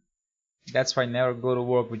lot. That's why never go to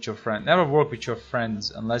work with your friend. Never work with your friends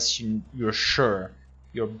unless you're sure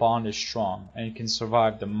your bond is strong and you can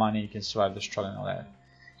survive the money, you can survive the struggle and all that.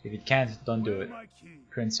 If you can't, don't do it.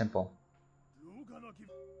 Pure and simple.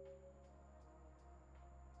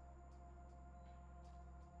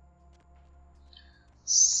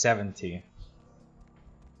 70.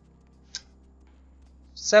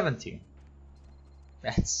 70.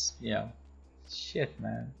 That's, you know, shit,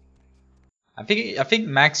 man. I think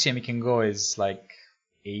maximum you can go is like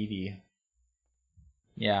 80.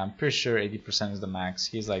 Yeah, I'm pretty sure 80% is the max.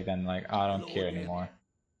 He's like, then like, I don't care anymore.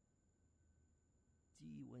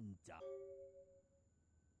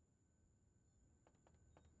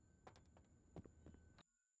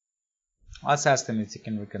 Let's ask him if he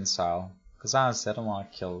can reconcile. Because honestly, I don't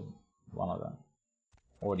want to kill one of them.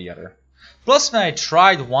 Or the other. Plus, when I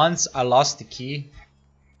tried once, I lost the key.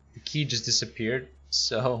 The key just disappeared.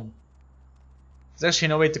 So, there's actually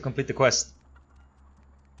no way to complete the quest.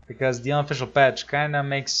 Because the unofficial patch kinda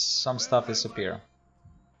makes some stuff disappear.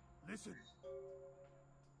 Listen.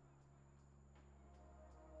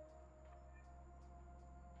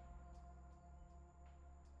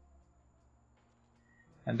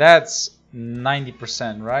 And that's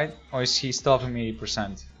 90%, right? Or is he still offering me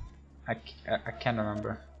 80%? I can't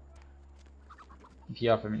remember. If he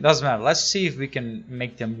offered me. Doesn't matter. Let's see if we can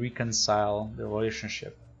make them reconcile the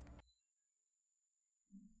relationship.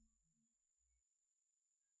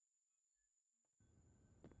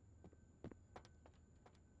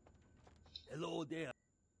 Hello there.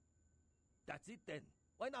 That's it then.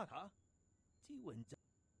 Why not, huh?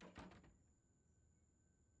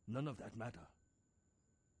 None of that matter.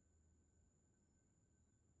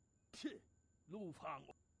 Lu Fang.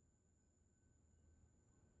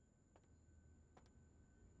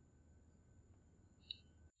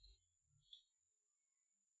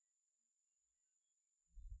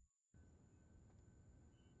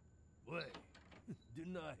 Wait.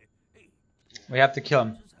 Deny. Hey. We have to kill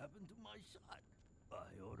him. What just happened to my shot? I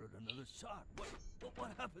ordered another shot.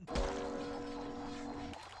 What happened?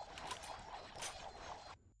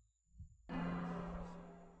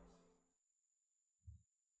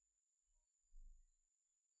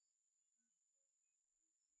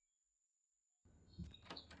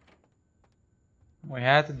 We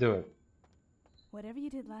had to do it. Whatever you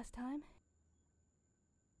did last time.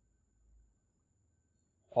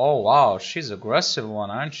 Oh wow, she's an aggressive one,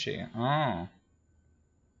 aren't she? Oh.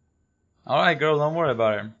 Alright girl, don't worry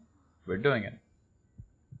about it. We're doing it.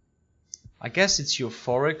 I guess it's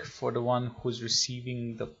euphoric for the one who's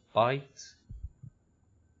receiving the bite.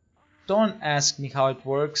 Don't ask me how it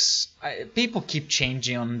works. People keep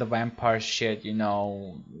changing on the vampire shit, you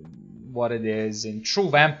know, what it is. In true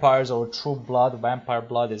vampires or true blood, vampire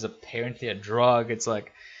blood is apparently a drug. It's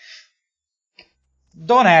like,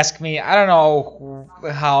 don't ask me. I don't know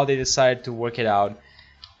how they decided to work it out.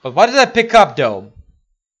 But what did I pick up though?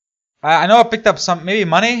 I know I picked up some, maybe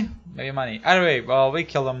money? Maybe money. Either way, well, we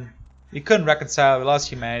killed him. We couldn't reconcile, we lost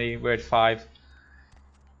humanity, we're at 5.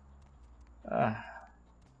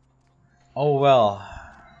 Oh well.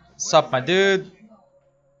 Sup, my dude?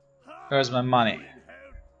 Where's my money?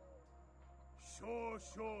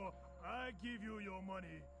 Sure. I give you your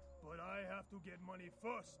money, but I have to get money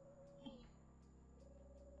first.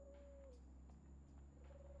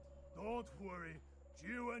 Don't worry,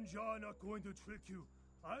 Jiu and Ja are not going to trick you.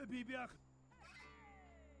 I'll be back.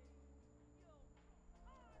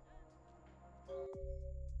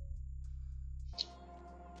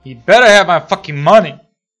 He better have my fucking money.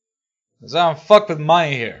 Cause I don't fuck with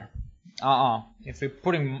money here. If we're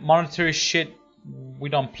putting monetary shit, we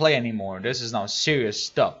don't play anymore. This is now serious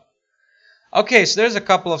stuff. Okay, so there's a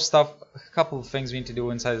couple of things we need to do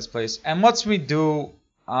inside this place. And once we do,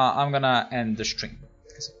 I'm gonna end the stream.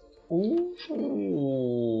 Ooh,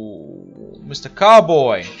 Mr.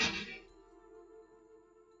 Cowboy.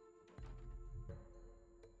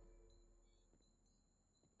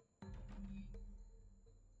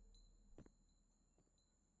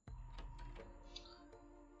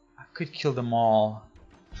 I could kill them all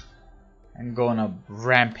and go on a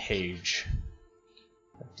rampage.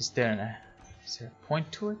 Is there a point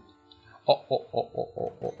to it? Oh.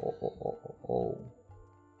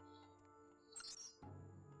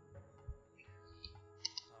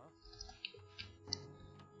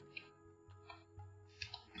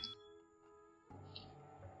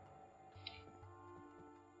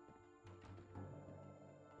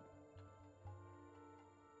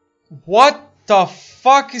 What the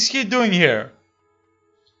fuck is he doing here?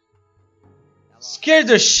 Scared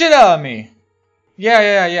the shit out of me.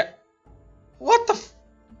 Yeah. What the f...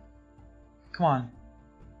 Come on.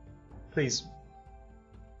 Please.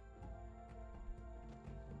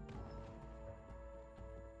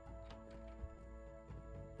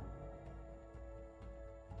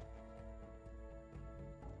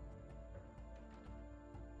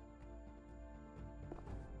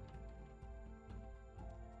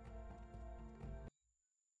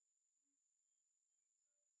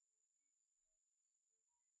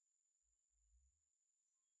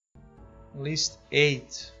 At least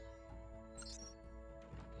 8.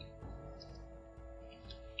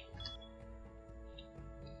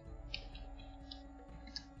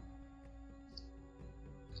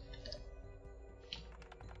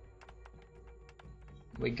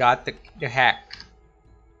 We got the hack.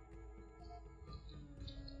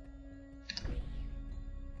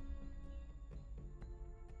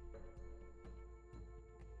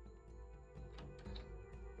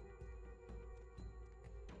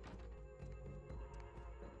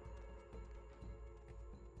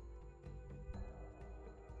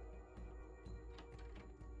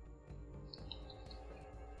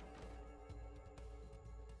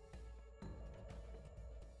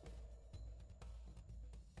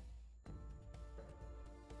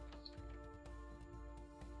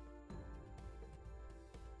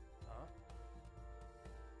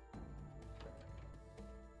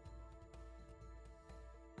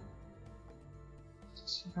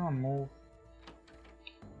 Is he gonna move?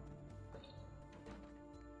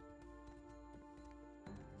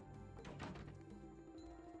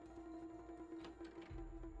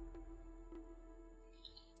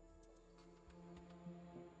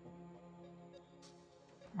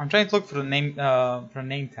 I'm trying to look for the name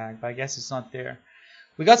tag, but I guess it's not there.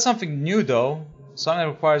 We got something new though, something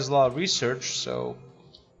that requires a lot of research, so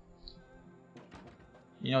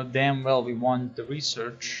you know damn well we want the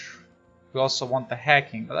research. We also want the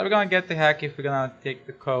hacking, but are we gonna get the hack if we're gonna take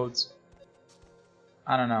the codes?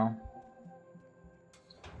 I don't know.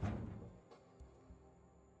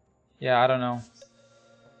 Yeah, I don't know.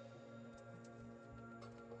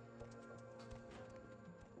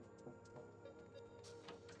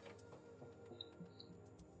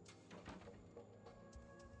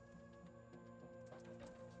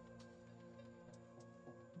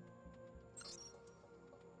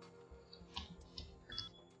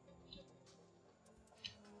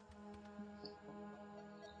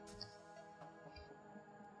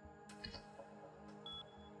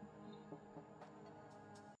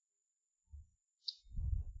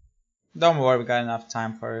 Don't worry, we got enough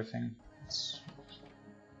time for everything.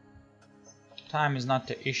 Time is not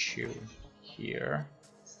the issue here.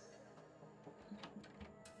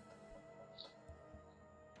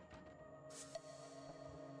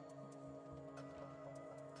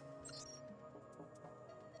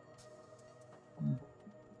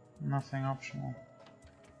 Nothing optional.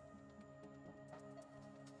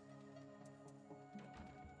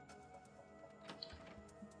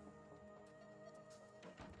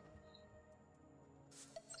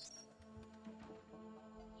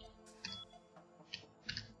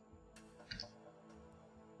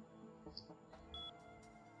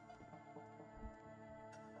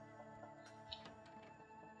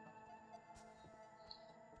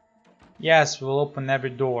 Yes, we'll open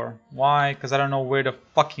every door. Why? Because I don't know where the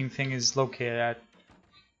fucking thing is located at.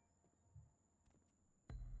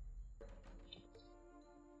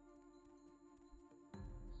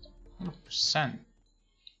 100%.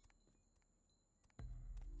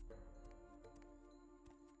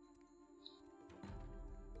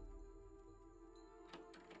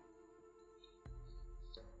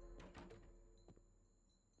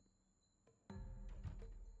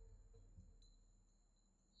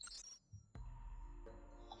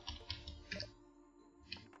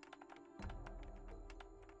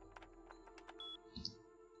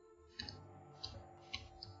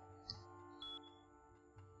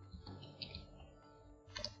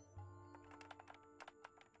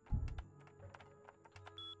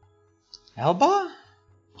 Elba?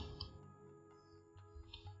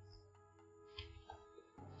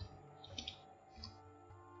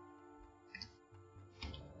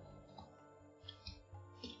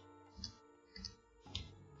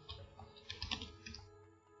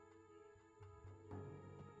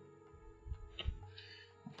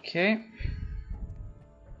 Okay.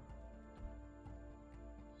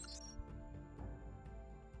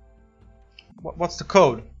 What's the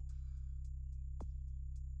code?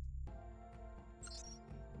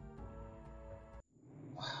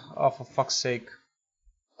 Oh, for fuck's sake.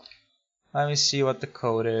 Let me see what the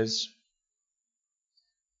code is.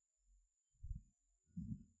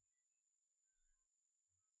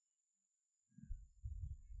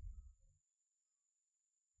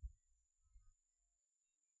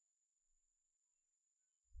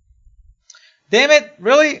 Damn it!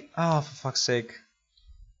 Really? Oh, for fuck's sake.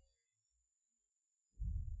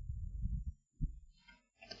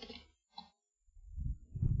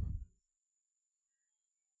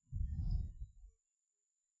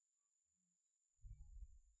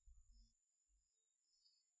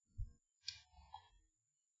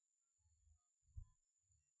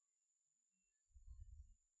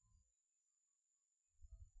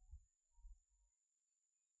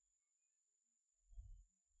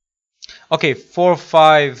 Okay, 4,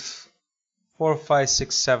 5, 4, 5,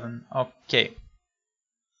 6, 7. Okay.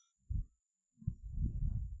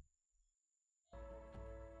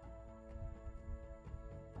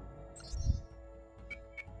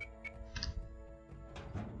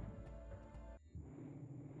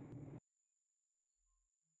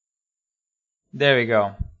 There we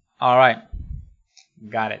go. Alright.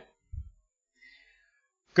 Got it.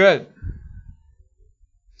 Good.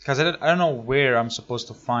 Because I don't know where I'm supposed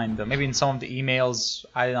to find them. Maybe in some of the emails.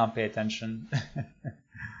 I did not pay attention.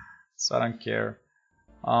 So I don't care.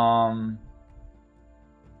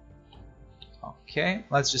 Okay,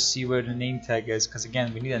 let's just see where the name tag is. Because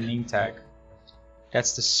again, we need a name tag.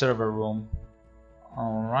 That's the server room.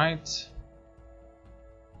 Alright.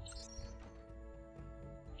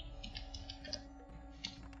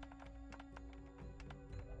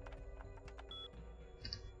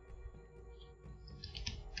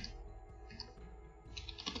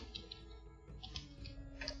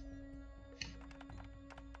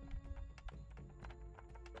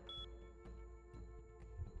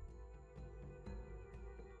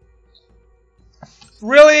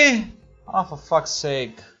 Really? Oh, for fuck's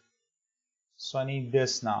sake. So I need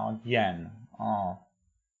this now again. Oh.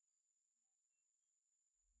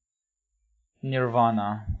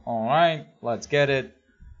 Nirvana. Alright, let's get it.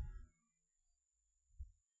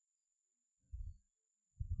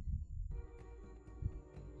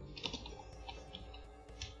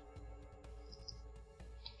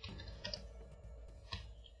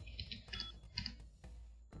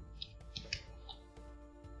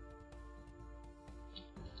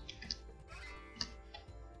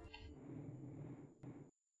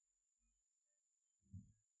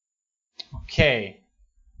 Okay.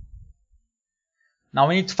 Now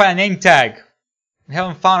we need to find a name tag. We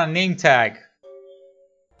haven't found a name tag.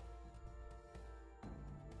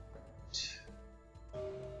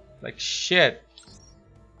 Like shit.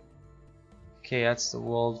 Okay, that's the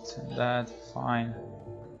world. That fine.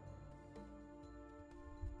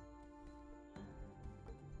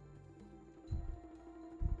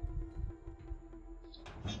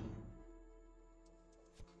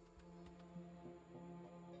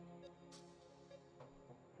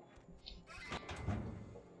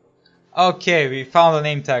 Okay, we found the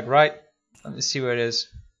name tag, right? Let me see where it is.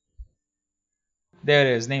 There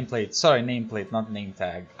it is, nameplate. Sorry, nameplate, not name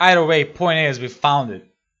tag. Either way, point is we found it.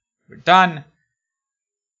 We're done.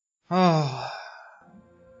 Oh.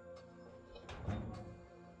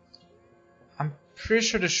 I'm pretty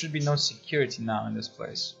sure there should be no security now in this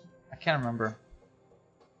place. I can't remember.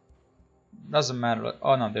 Doesn't matter.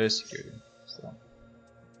 Oh no, there is security. So.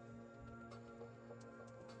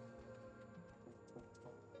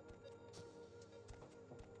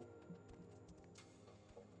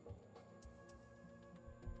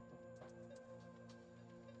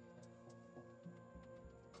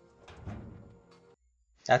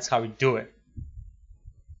 That's how we do it.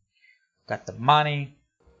 Got the money,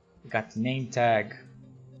 got the name tag,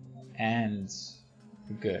 and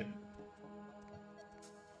we're good.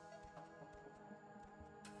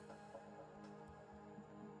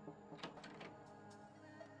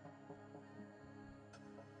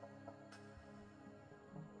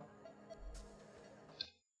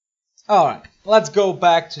 Alright, let's go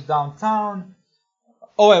back to downtown.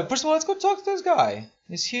 Oh wait, first of all, let's go talk to this guy.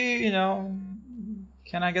 Is he, you know,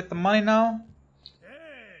 can I get the money now?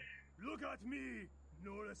 Hey, look at me.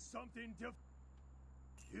 Notice something different.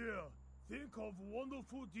 Here, think of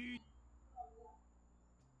wonderful deeds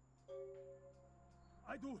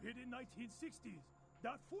I do hit in 1960s.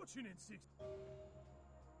 That fortune in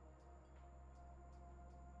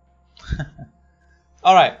 60s.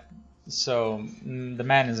 Alright, so the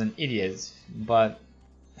man is an idiot, but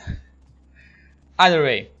either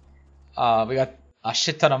way, we got a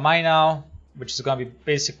shit ton of money now, which is gonna be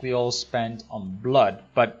basically all spent on blood,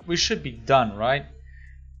 but we should be done, right?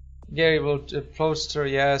 Gary will poster,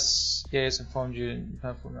 yes. Gary's informed you.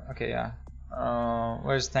 Okay, yeah.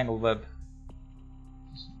 Where's Tangled Web?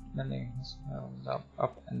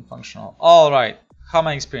 Up and functional. Alright. How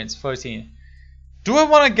many experience? 14. Do I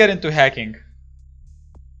want to get into hacking?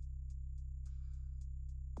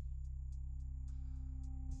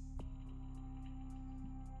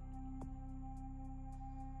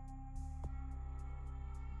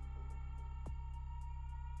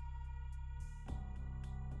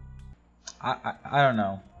 I don't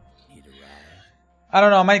know. Need a ride? I don't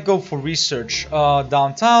know. I might go for research.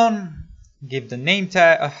 Downtown. Give the name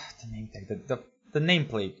tag. The name tag. The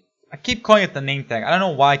nameplate. I keep calling it the name tag. I don't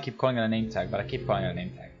know why I keep calling it a name tag, but I keep calling it a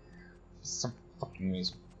name tag. For some fucking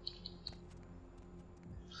reason.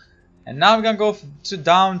 And now we're gonna go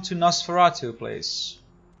down to Nosferatu place.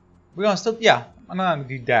 We're gonna still, yeah, I'm gonna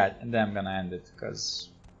do that and then I'm gonna end it because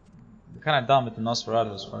we're kind of done with the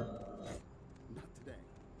Nosferatus for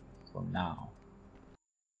now.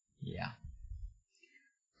 Yeah,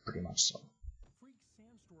 pretty much so.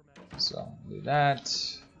 So do that.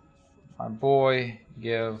 My boy,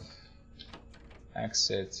 give,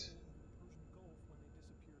 exit.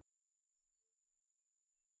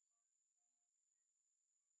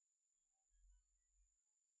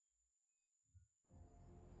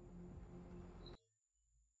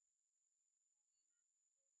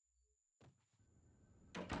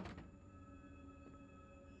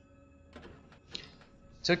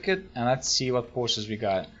 Took it, and let's see what Porsches we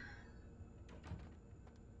got.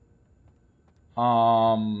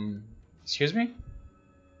 Excuse me?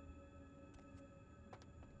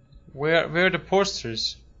 Where are the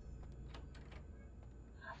posters?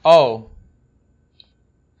 Oh,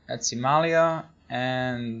 that's Himalaya,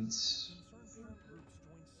 and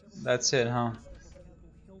that's it, huh?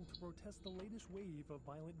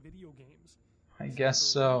 I guess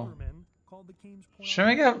so. Should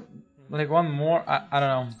we get like one more? I don't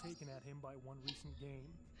know.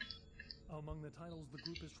 Among the titles the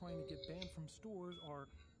group is trying to get banned from stores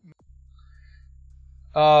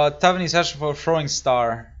are Tavern is asking for a throwing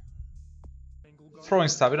star. Throwing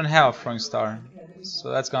star. We don't have a throwing star,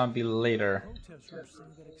 so that's gonna be later.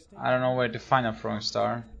 I don't know where to find a throwing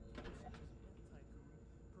star.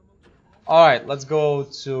 Alright, let's go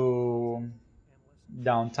to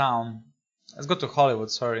downtown. Let's go to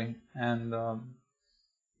Hollywood, sorry, and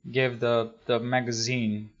give the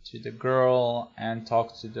magazine to the girl and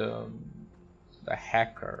talk to the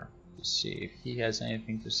hacker to see if he has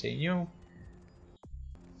anything to say new.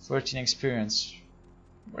 13 experience.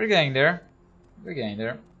 We're getting there. We're getting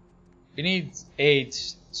there. We need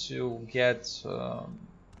 8 to get to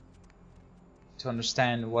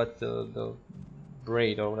understand what the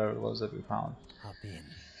braid or whatever it was that we found. Hop in.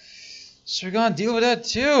 So we're gonna deal with that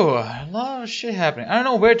too. A lot of shit happening. I don't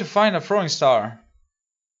know where to find a throwing star.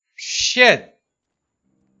 Shit.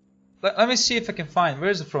 Let me see if I can find.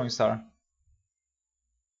 Where's the throwing star?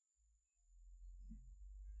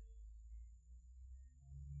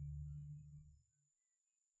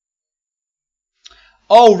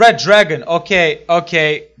 Oh, Red Dragon. Okay,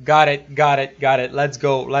 okay. Got it, got it, got it. Let's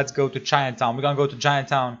go. Let's go to Chinatown. We're gonna go to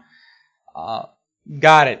Chinatown.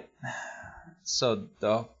 Got it. So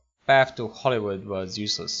the path to Hollywood was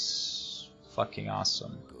useless. Fucking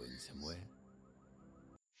awesome. Going somewhere?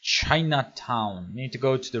 Chinatown. We need to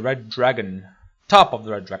go to the Red Dragon. Top of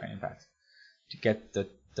the Red Dragon, in fact. To get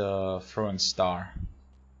the throwing star.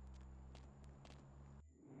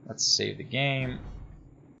 Let's save the game.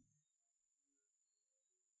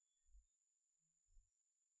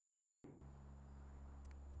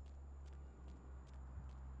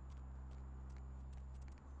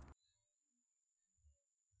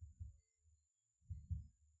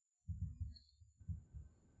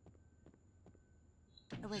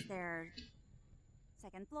 Was there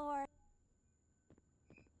second floor?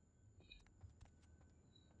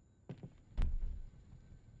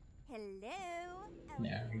 Hello?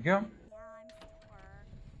 There we go. Yeah, I'm sore.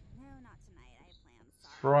 No, not tonight. I have plans.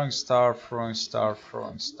 Sorry. Throwing star, throwing star,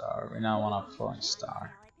 throwing star. We now want a throwing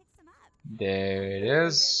star. There it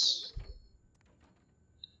is.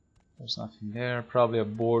 There's nothing there. Probably a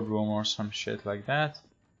boardroom or some shit like that.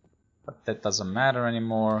 But that doesn't matter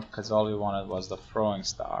anymore, because all we wanted was the throwing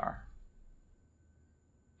star.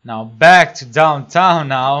 Now back to downtown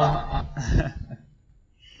now.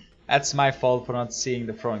 That's my fault for not seeing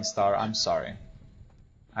the throwing star. I'm sorry.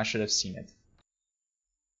 I should have seen it.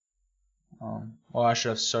 Or I should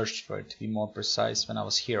have searched for it to be more precise when I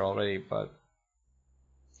was here already, but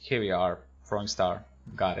here we are. Throwing star.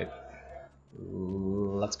 Got it.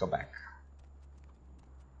 Let's go back.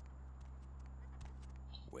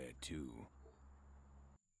 Where to?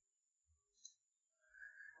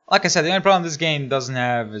 Like I said, the only problem this game doesn't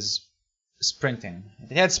have is sprinting.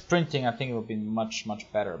 If it had sprinting, I think it would be much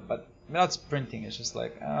better. But without sprinting, it's just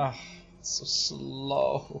like, ah, it's so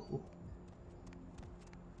slow.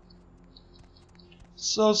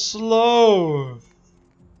 So slow.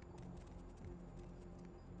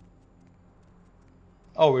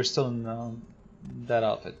 Oh, we're still in that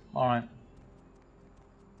outfit. All right.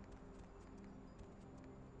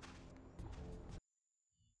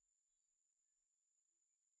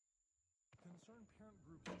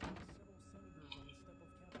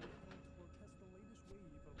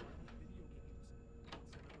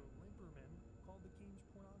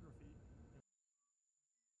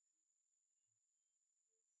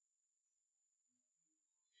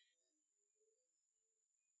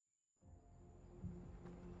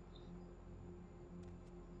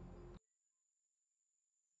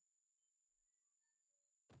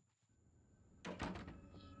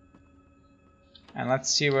 And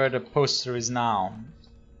let's see where the poster is now.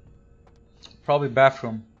 Probably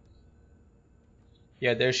bathroom.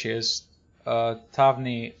 Yeah, there she is.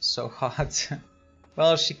 Tavni, so hot.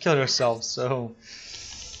 Well, she killed herself, so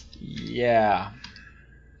yeah.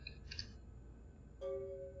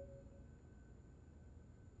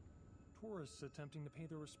 Tourists attempting to pay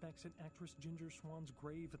their respects at actress Ginger Swan's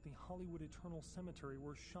grave at the Hollywood Eternal Cemetery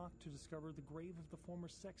were shocked to discover the grave of the former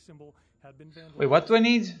sex symbol had been vandalized. Wait, what do I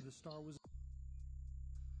need? The star was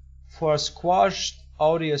For a squashed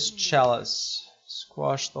odious chalice.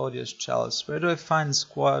 Squashed odious chalice. Where do I find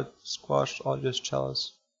squashed odious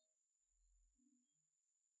chalice?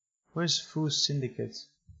 Where's Fu Syndicate?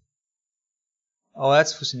 Oh,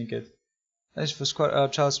 that's Fu Syndicate. That's for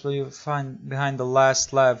chalice where you find behind the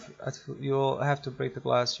last lab. You'll have to break the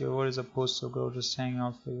glass. Your word is a postal girl just hanging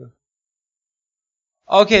out for you.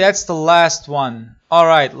 Okay, that's the last one.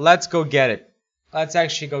 Alright, let's go get it. Let's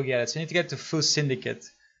actually go get it. So we need to get to Fu Syndicate.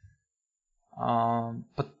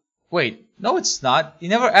 But wait, no it's not. He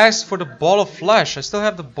never asked for the ball of flesh. I still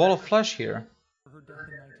have the ball of flesh here.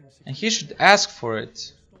 And he should ask for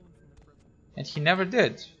it. And he never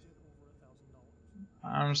did.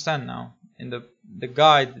 I understand now. In the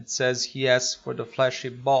guide it says he asked for the fleshy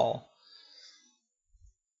ball.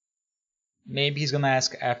 Maybe he's gonna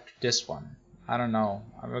ask after this one. I don't know.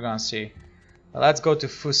 We're gonna see. But let's go to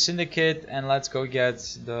Fu Syndicate and let's go get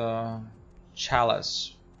the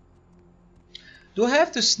chalice. Do I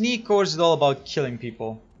have to sneak or is it all about killing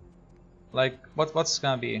people? Like what's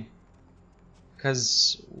gonna be?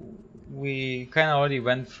 Because we kinda already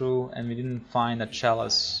went through and we didn't find a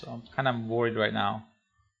chalice, so I'm kinda worried right now.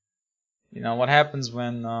 You know what happens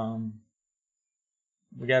when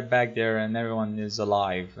we get back there and everyone is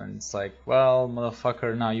alive and it's like, well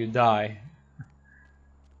motherfucker, now you die.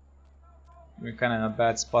 We're kinda in a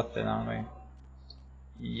bad spot then, aren't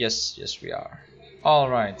we? Yes we are.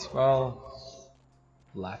 Alright, well,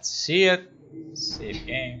 let's see it. Save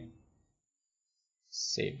game.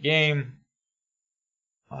 Save game.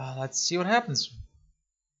 Let's see what happens.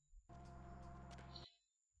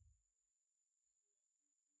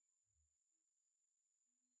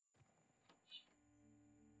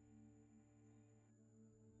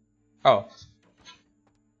 Oh.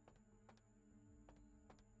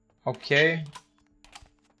 Okay.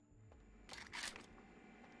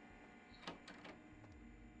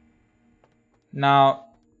 Now,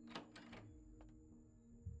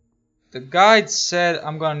 the guide said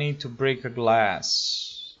I'm gonna need to break a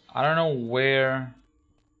glass. I don't know where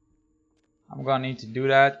I'm gonna need to do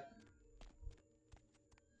that.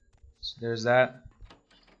 So there's that.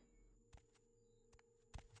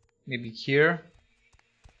 Maybe here.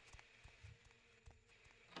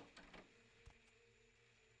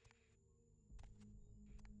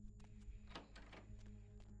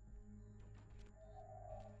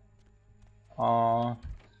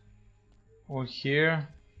 Or here.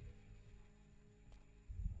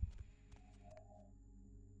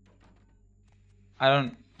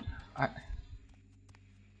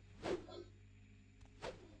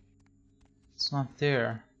 It's not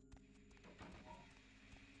there.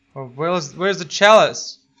 Or where's the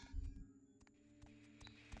chalice?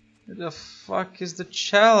 Where the fuck is the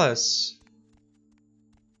chalice?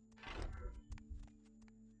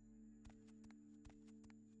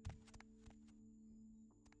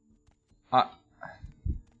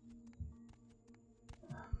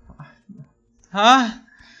 Huh?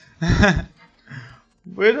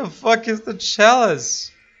 Where the fuck is the chalice?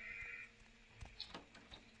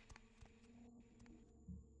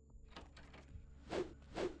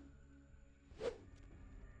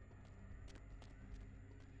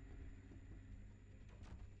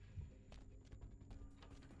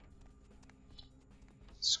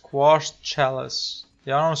 Squashed chalice.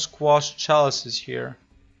 There are no squashed chalices here.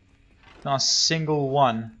 Not a single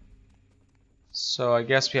one. So I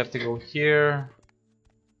guess we have to go here.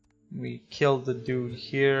 We killed the dude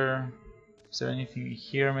here. Is there anything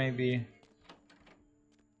here maybe?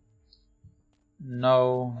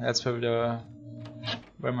 No, that's where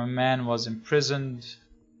my man was imprisoned.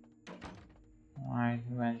 Alright,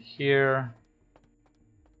 we went here.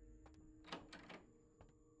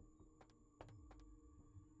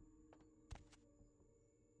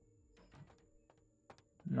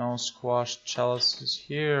 No squashed chalices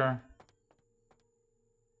here.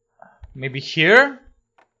 Maybe here?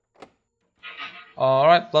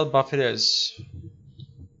 Alright, blood buff it is.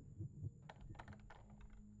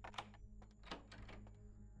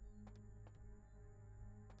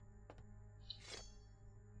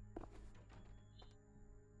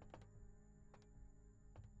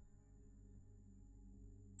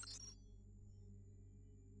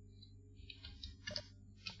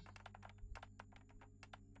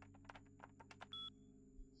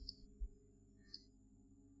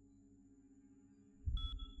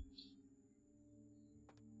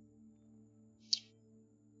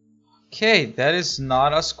 Okay, that is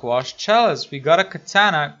not a squash chalice. We got a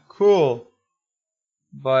katana, cool.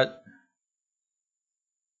 But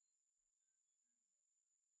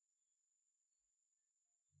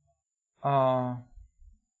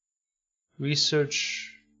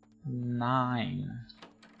research 9.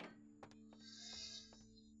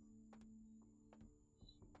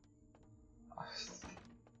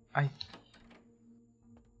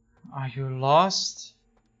 Are you lost?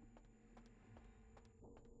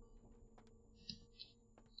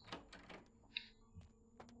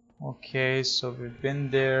 Okay, so we've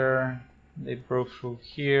been there. They broke through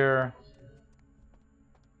here.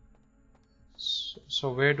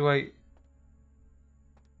 So where do I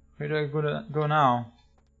go now?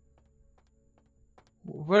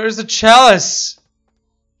 Where is the chalice?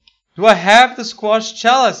 Do I have the squash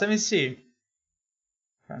chalice? Let me see.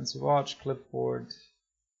 Fancy watch, clipboard.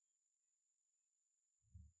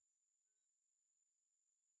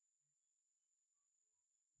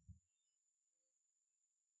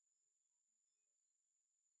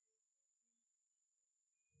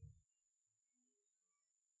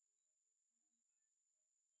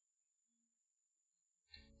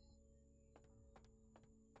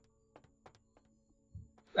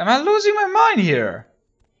 Am I losing my mind here?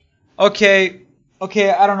 Okay,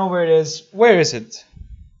 I don't know where it is. Where is it?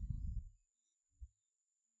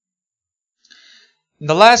 In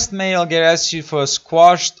the last mail, Gary asks you for a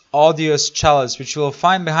squashed odious chalice, which you will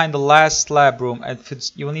find behind the last slab room, and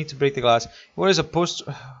you will need to break the glass. Where is a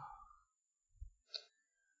poster?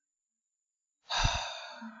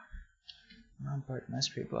 Rampart,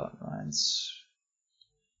 Masquerade, Bloodlines.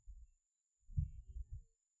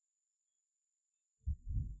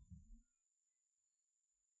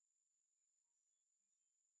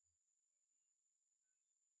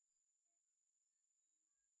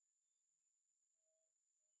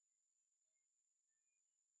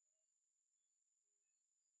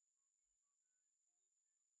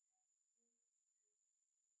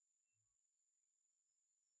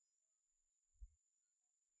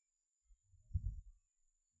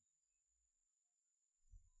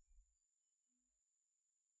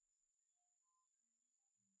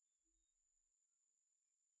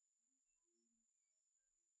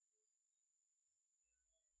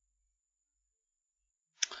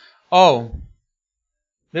 Oh,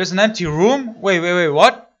 there's an empty room? Wait,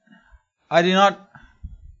 what? I did not...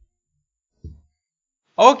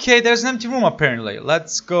 Okay, there's an empty room apparently.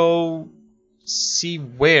 Let's go see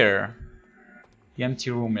where the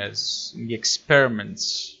empty room is. In the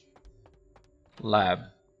experiments lab.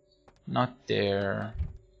 Not there.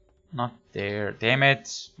 Not there. Damn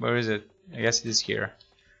it. Where is it? I guess it is here.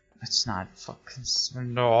 It's not fucking...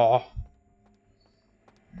 No.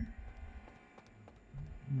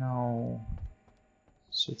 No.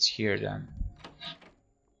 So it's here then.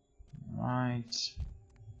 Right.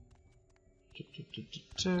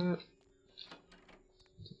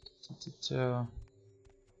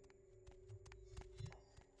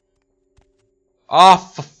 Oh,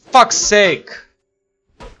 for fuck's sake!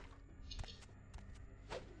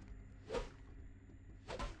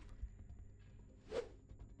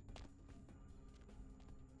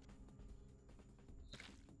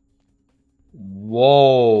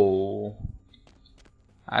 Whoa.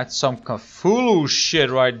 That's some Cthulhu shit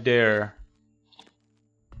right there.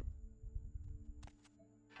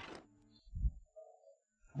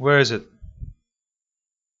 Where is it?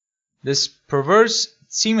 This perverse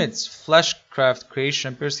Tzimit's fleshcraft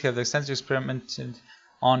creation appears to have extensively experimented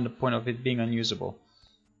on the point of it being unusable.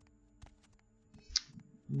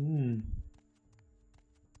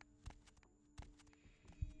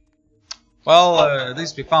 Well, at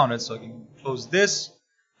least we found it, so I can close this.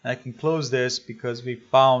 I can close this because we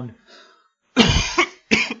found...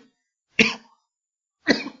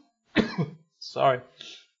 Sorry.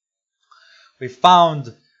 We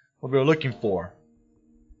found what we were looking for.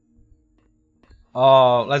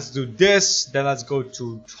 Let's do this, then let's go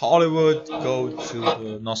to Hollywood, go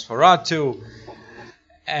to Nosferatu,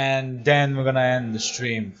 and then we're gonna end the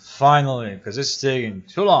stream, finally, because it's taking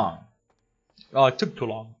too long. Well, it took too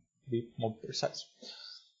long, to be more precise.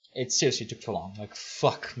 It seriously took too long, like,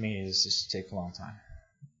 fuck me, this just take a long time.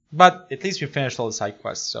 But at least we finished all the side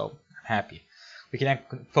quests, so I'm happy. We can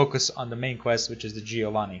focus on the main quest, which is the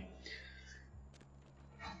Giovanni.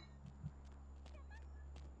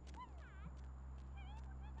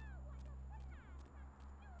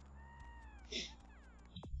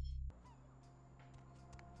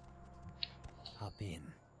 Hop in.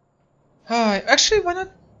 Actually, why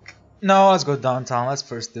not? No, let's go downtown. Let's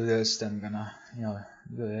first do this, then we're gonna,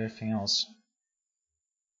 do everything else.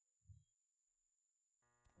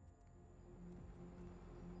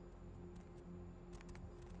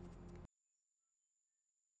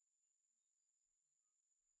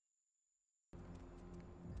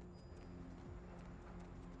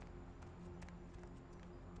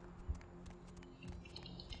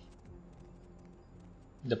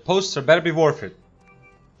 The poster better be worth it.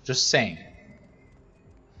 Just saying.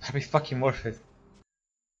 Better be fucking worth it.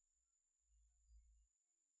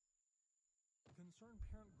 Concerned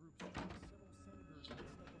parent groups joined several senators on the steps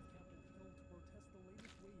of Capitol Hill to protest the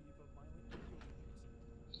latest wave of violent video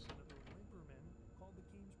games. Senator Limperman called the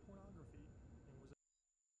games pornography and was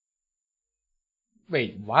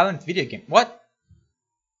Wait, violent video game? What?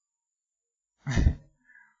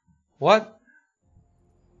 What?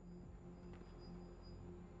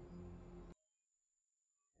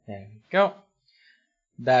 There we go.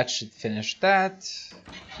 That should finish that.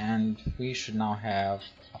 And we should now have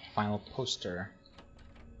a final poster.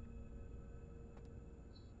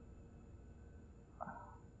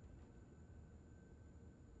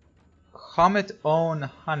 Comet Own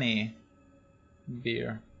Honey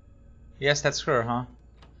Beer. Yes, that's her, huh?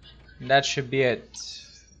 That should be it.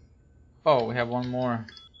 Oh, we have one more.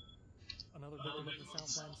 another victim of the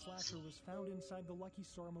Southland slasher was found inside the Lucky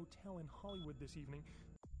Star Motel in Hollywood this evening.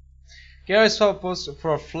 Gary saw a poster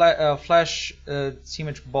for a flash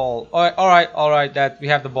image ball. Alright, that we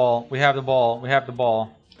have the ball. We have the ball. We have the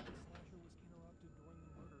ball.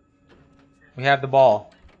 We have the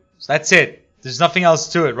ball. So that's it. There's nothing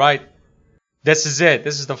else to it, right? This is it.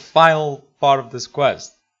 This is the final part of this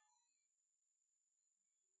quest.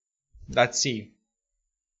 Let's see.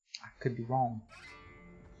 I could be wrong.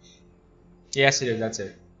 Yes, it is. That's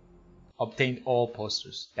it. Obtained all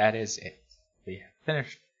posters. That is it. We have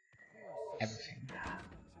finished everything.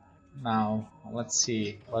 Now, let's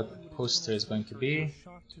see what the poster is going to be.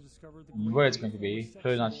 And where it's going to be.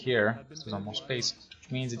 Clearly not here, because there's no more space.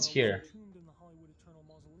 Which means it's here.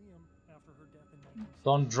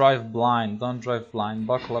 Don't drive blind. Don't drive blind.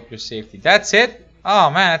 Buckle up your safety. That's it? Oh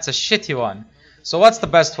man, that's a shitty one. So what's the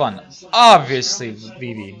best one? Obviously,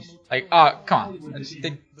 VV. Like, come on.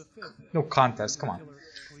 No contest, come on.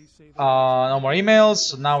 No more emails,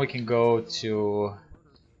 so now we can go to...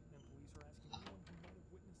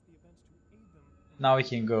 Now we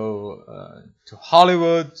can go to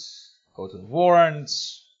Hollywood, go to the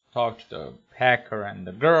Warrens, talk to the hacker and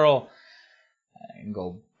the girl, and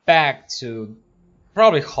go back to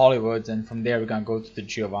probably Hollywood, and from there we're gonna go to the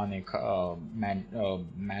Giovanni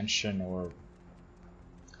mansion or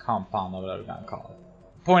compound, or whatever we're gonna call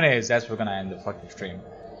it. Point is, that's where we're gonna end the fucking stream.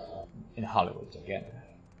 In Hollywood again.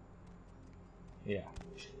 Yeah.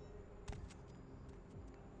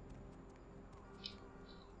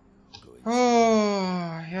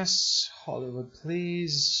 Oh, yes, Hollywood,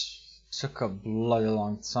 please. Took a bloody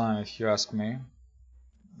long time, if you ask me.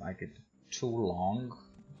 Like it too long,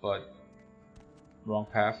 but wrong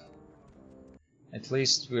path. At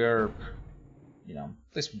least we're, you know,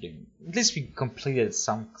 at least we completed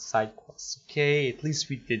some side quests. Okay, at least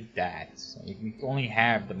we did that. So we only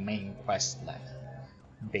have the main quest left,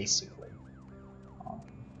 basically.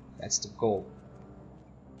 That's the goal.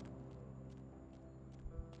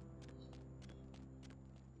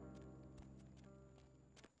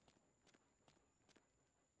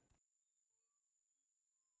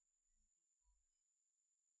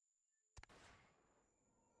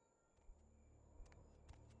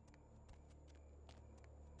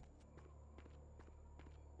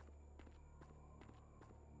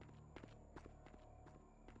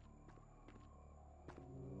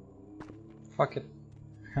 Fuck it.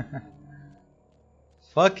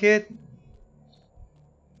 Fuck it.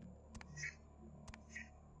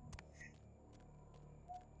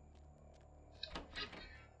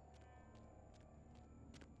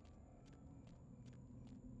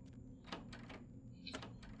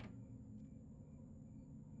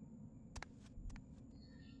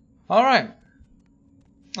 Alright.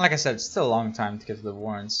 Like I said, it's still a long time to get to the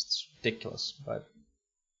Warrens. It's ridiculous, but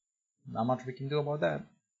not much we can do about that.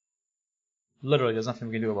 Literally, there's nothing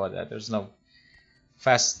we can do about that. There's no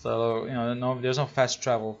fast, there's no fast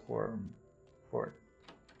travel for it.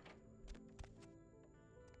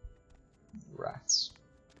 Rats.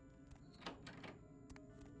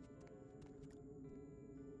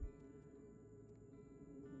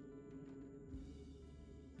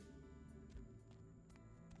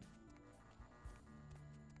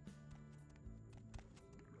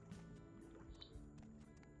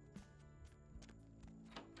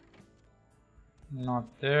 Not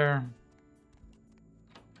there.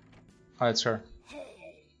 Oh, it's her.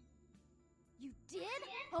 Hey, you did?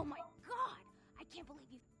 Oh my god! I can't believe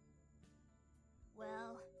you.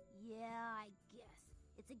 Well, yeah, I guess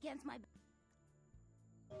it's against my.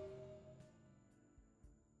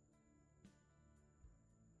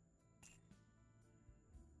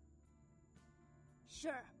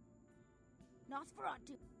 Sure.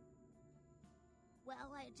 Nosferatu.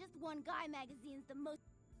 Well, I had just won Guy Magazine's the most.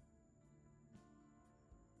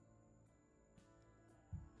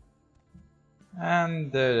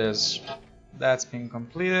 And there it is. That's been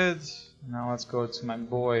completed. Now let's go to my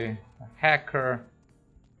boy, a hacker,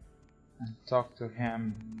 and talk to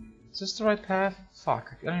him. Is this the right path?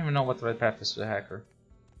 Fuck, I don't even know what the right path is to the hacker.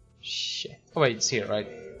 Shit. Oh wait, it's here, right?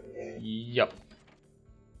 Yup.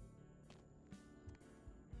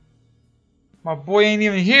 My boy ain't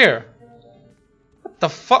even here. What the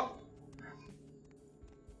fuck?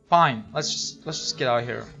 Fine, let's just get out of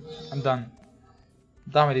here. I'm done.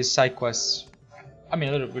 I'm done with these side quests. I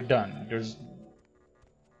mean, we're done. There's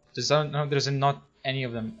not any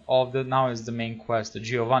of them. All of the now is the main quest. The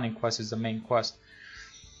Giovanni quest is the main quest.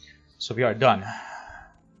 So we are done.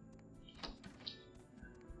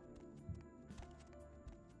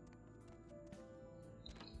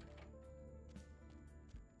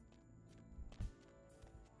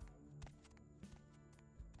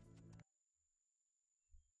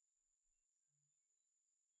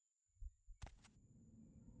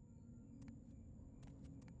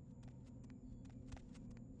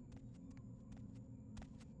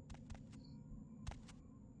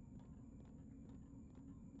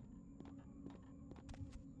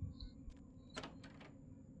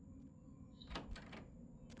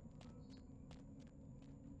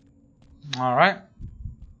 Alright.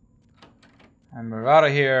 And we're out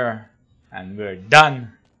of here. And we're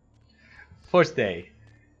done. First day.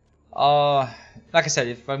 Like I said,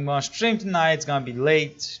 if I'm gonna stream tonight, it's gonna be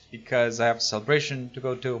late because I have a celebration to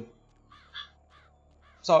go to.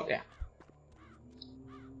 So yeah.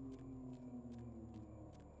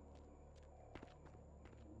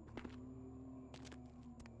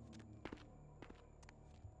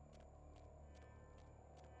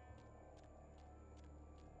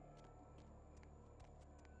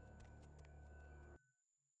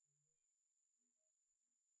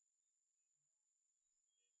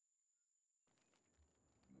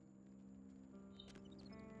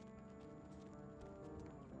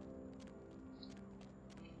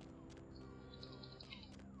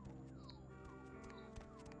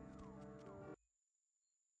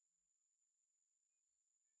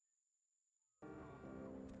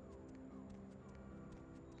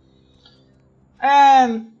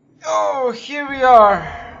 And oh, here we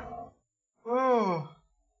are. Oh.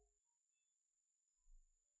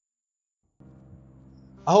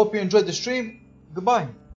 I hope you enjoyed the stream. Goodbye.